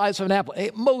the size of an apple.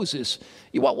 Hey, Moses,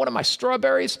 you want one of my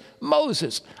strawberries?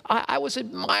 Moses, I was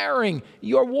admiring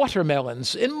your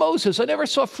watermelons. And Moses, I never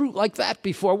saw fruit like that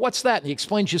before. What's that? And he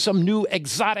explains you some new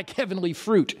exotic heavenly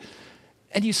fruit.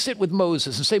 And you sit with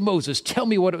Moses and say, Moses, tell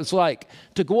me what it was like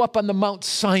to go up on the Mount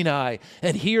Sinai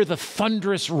and hear the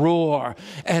thunderous roar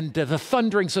and the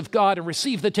thunderings of God and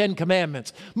receive the 10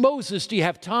 Commandments. Moses, do you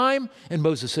have time? And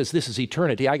Moses says, this is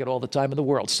eternity. I got all the time in the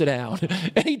world. Sit down.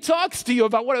 And he talks to you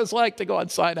about what it was like to go on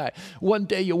Sinai. One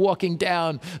day you're walking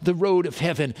down the road of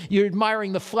heaven. You're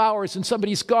admiring the flowers in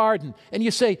somebody's garden. And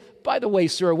you say, by the way,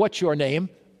 sir, what's your name?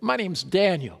 My name's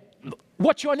Daniel.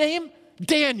 What's your name?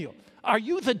 Daniel. Are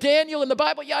you the Daniel in the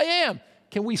Bible? Yeah, I am.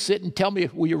 Can we sit and tell me,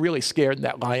 were you really scared in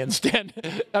that lion's den?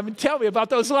 I mean, tell me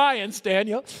about those lions,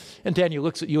 Daniel. And Daniel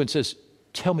looks at you and says,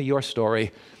 tell me your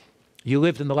story. You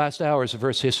lived in the last hours of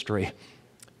Earth's history.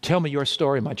 Tell me your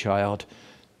story, my child.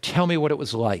 Tell me what it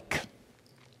was like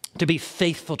to be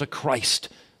faithful to Christ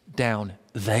down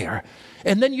there.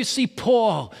 And then you see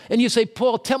Paul, and you say,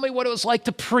 Paul, tell me what it was like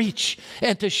to preach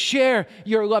and to share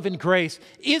your love and grace.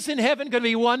 Isn't heaven going to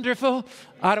be wonderful?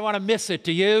 I don't want to miss it.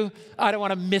 Do you? I don't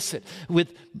want to miss it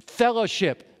with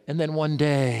fellowship. And then one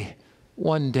day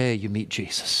you meet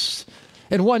Jesus.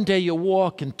 And one day you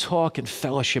walk and talk and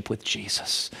fellowship with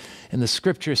Jesus. And the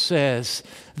scripture says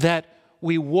that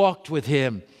we walked with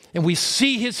him and we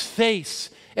see his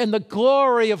face, and the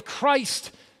glory of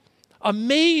Christ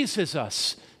amazes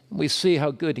us. We see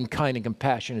how good and kind and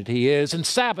compassionate he is. And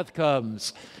Sabbath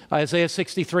comes. Isaiah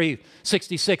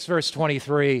 66, verse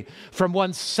 23. From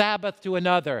one Sabbath to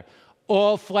another,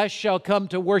 all flesh shall come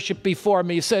to worship before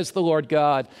me, says the Lord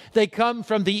God. They come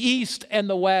from the east and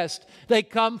the west. They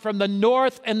come from the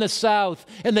north and the south.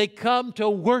 And they come to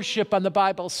worship on the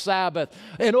Bible Sabbath.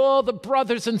 And all the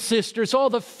brothers and sisters, all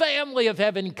the family of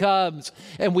heaven comes.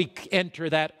 And we enter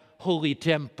that holy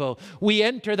temple. We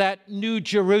enter that new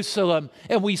Jerusalem,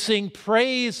 and we sing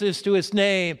praises to his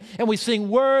name, and we sing,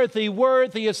 worthy,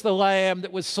 worthy is the Lamb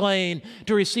that was slain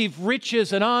to receive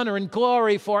riches and honor and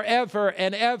glory forever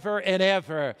and ever and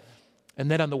ever. And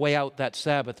then on the way out that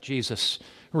Sabbath, Jesus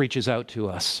reaches out to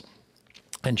us,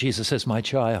 and Jesus says, my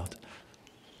child,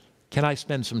 can I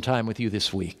spend some time with you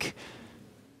this week?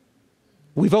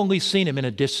 We've only seen him in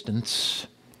a distance.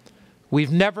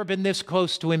 We've never been this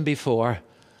close to him before.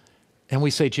 And we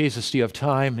say, Jesus, do you have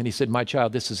time? And he said, my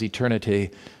child, this is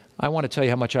eternity. I want to tell you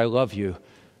how much I love you.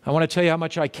 I want to tell you how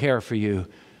much I care for you.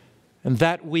 And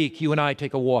that week, you and I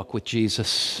take a walk with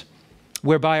Jesus.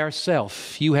 We're by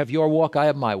ourselves. You have your walk, I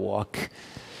have my walk.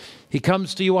 He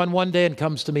comes to you on one day and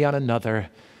comes to me on another.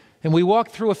 And we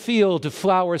walk through a field of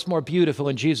flowers more beautiful.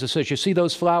 And Jesus says, you see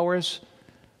those flowers?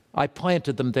 I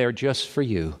planted them there just for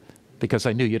you because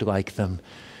I knew you'd like them.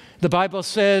 The Bible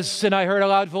says, and I heard a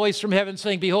loud voice from heaven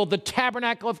saying, behold, the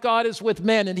tabernacle of God is with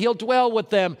men, and he'll dwell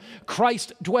with them.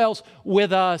 Christ dwells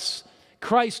with us.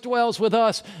 Christ dwells with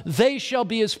us. They shall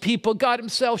be his people. God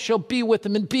himself shall be with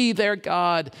them and be their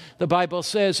God. The Bible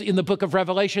says in the book of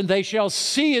Revelation, they shall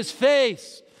see his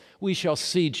face. We shall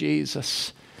see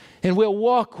Jesus. And we'll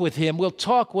walk with him. We'll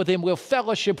talk with him. We'll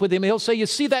fellowship with him. He'll say, you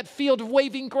see that field of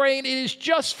waving grain? It is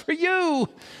just for you.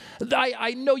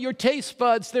 I know your taste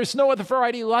buds. There's no other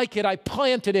variety like it. I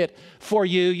planted it for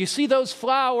you. You see those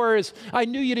flowers? I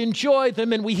knew you'd enjoy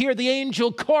them. And we hear the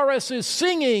angel choruses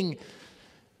singing.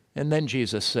 And then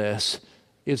Jesus says,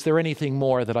 is there anything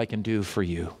more that I can do for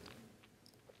you?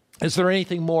 Is there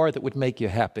anything more that would make you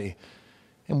happy?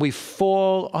 And we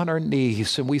fall on our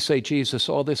knees and we say, Jesus,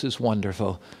 all this is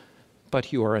wonderful,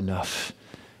 but you are enough.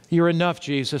 You're enough,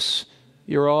 Jesus.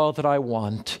 You're all that I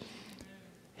want.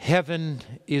 Heaven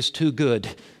is too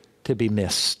good to be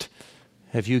missed.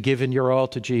 Have you given your all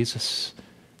to Jesus?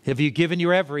 Have you given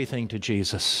your everything to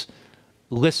Jesus?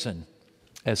 Listen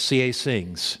as C.A.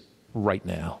 sings right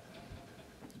now.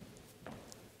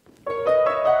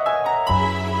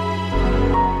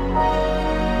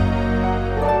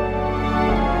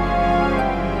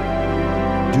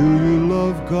 Do you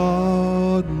love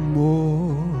God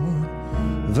more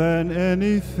than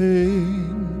anything?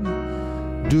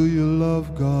 Do you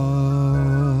love God?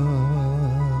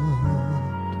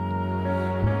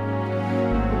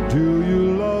 Do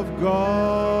you love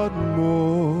God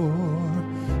more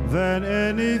than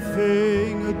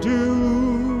anything?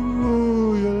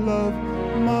 Do you love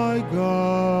my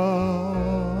God?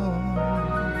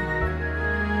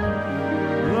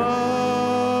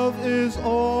 Love is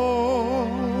all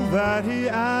that he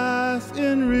asks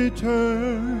in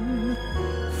return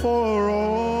for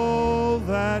all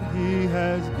that he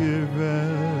has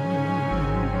given.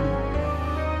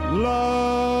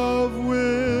 Love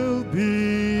will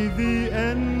be the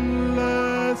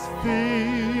endless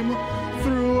theme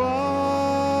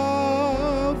throughout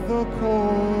the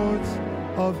courts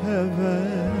of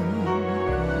heaven.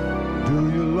 Do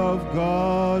you love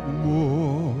God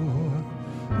more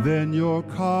than your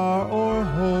car or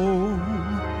home?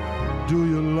 Do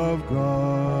you love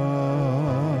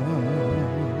God?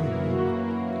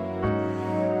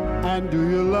 And do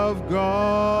you love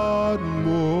God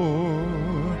more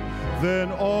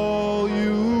than all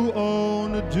you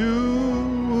own?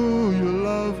 Do you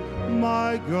love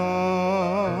my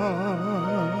God?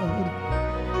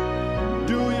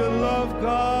 Do you love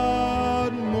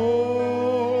God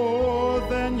more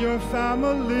than your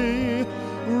family?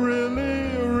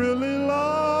 Really, really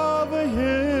love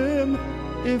Him?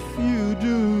 If you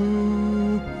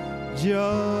do,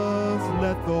 just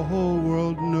let the whole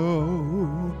world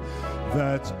know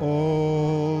that's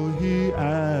all He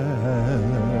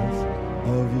asks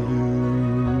of you.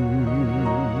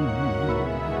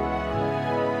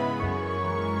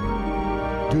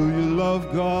 Do you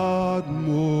love God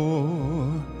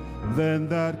more than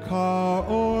that car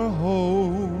or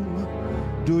home?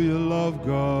 Do you love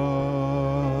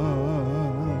God?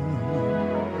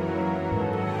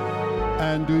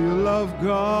 And do you love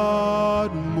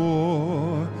God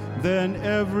more than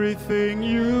everything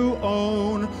you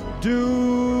own?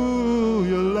 Do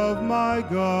you love my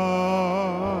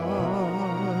God?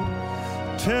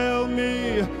 Tell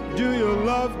me, do you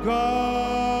love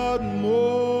God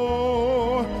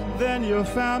more than your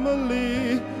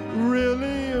family?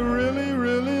 Really, really,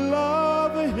 really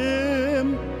love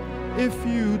Him? If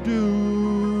you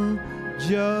do,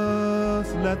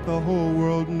 just let the whole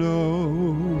world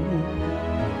know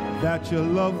that you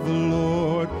love the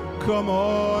Lord. Come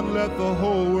on, let the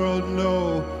whole world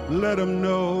know. Let them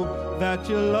know that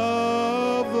you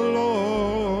love the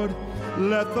Lord.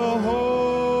 Let the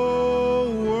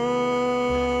whole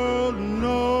world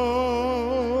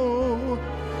know.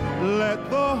 Let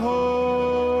the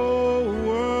whole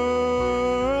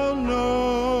world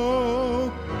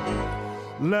know.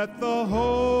 Let the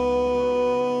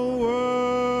whole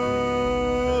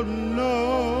world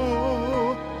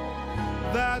know.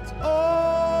 That's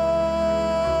all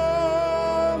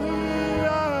He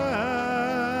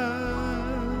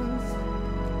asks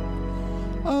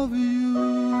of you.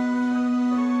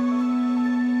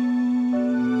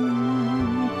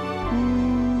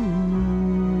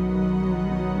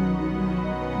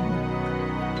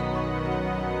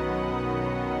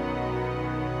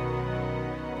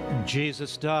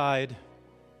 Jesus died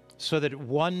so that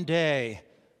one day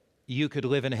you could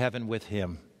live in heaven with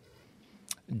Him.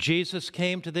 Jesus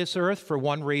came to this earth for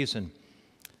one reason,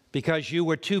 because you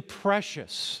were too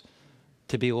precious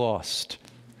to be lost.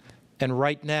 And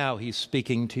right now, He's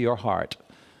speaking to your heart.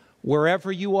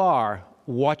 Wherever you are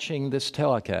watching this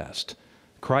telecast,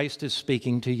 Christ is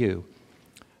speaking to you.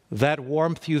 That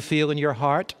warmth you feel in your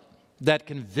heart, that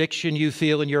conviction you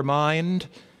feel in your mind,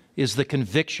 is the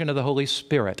conviction of the Holy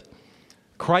Spirit.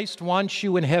 Christ wants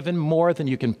you in heaven more than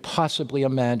you can possibly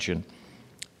imagine.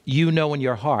 You know in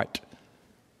your heart,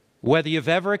 whether you've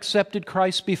ever accepted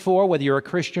Christ before, whether you're a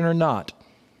Christian or not,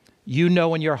 you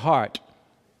know in your heart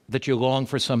that you long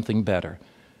for something better.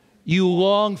 You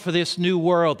long for this new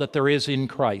world that there is in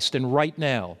Christ. And right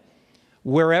now,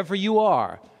 wherever you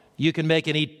are, you can make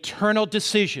an eternal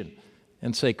decision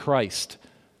and say, Christ,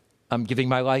 I'm giving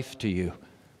my life to you.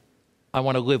 I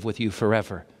want to live with you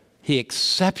forever. He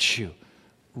accepts you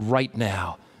right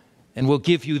now and will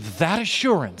give you that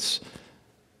assurance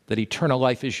that eternal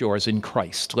life is yours in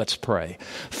Christ. Let's pray.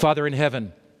 Father in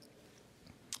heaven,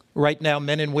 right now,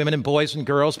 men and women and boys and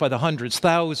girls by the hundreds,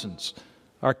 thousands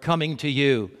are coming to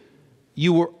you.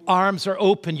 Your arms are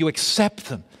open. You accept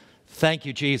them. Thank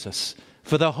you, Jesus,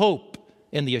 for the hope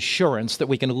and the assurance that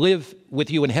we can live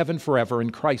with you in heaven forever.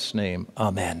 In Christ's name,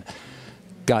 amen.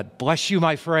 God bless you,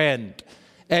 my friend,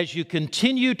 as you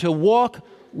continue to walk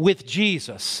with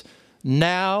Jesus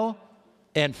now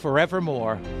and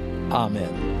forevermore.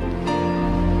 Amen.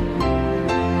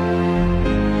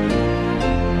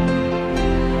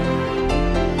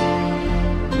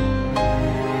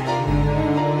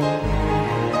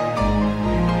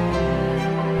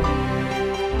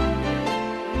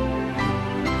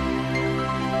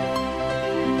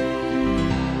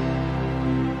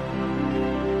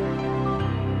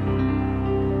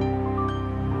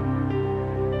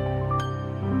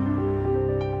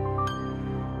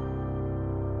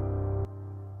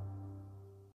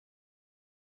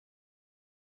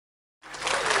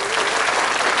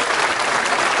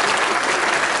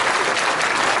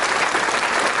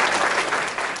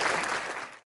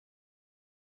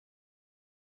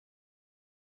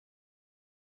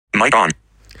 Mic on.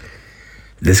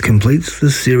 This completes the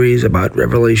series about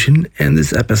Revelation and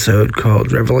this episode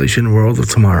called Revelation World of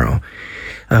Tomorrow.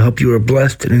 I hope you were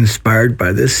blessed and inspired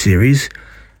by this series,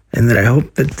 and that I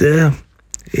hope that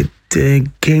it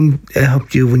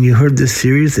helped you when you heard this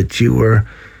series, that you were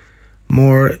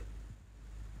more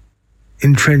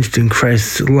entrenched in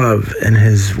Christ's love and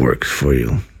his works for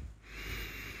you.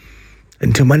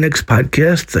 Until my next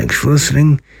podcast, thanks for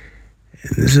listening.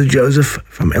 And this is Joseph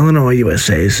from Illinois,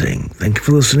 USA, saying thank you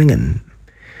for listening, and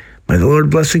may the Lord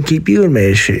bless and keep you, and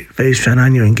may his face shine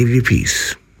on you and give you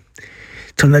peace.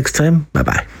 Till next time,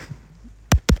 bye-bye.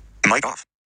 Mic off.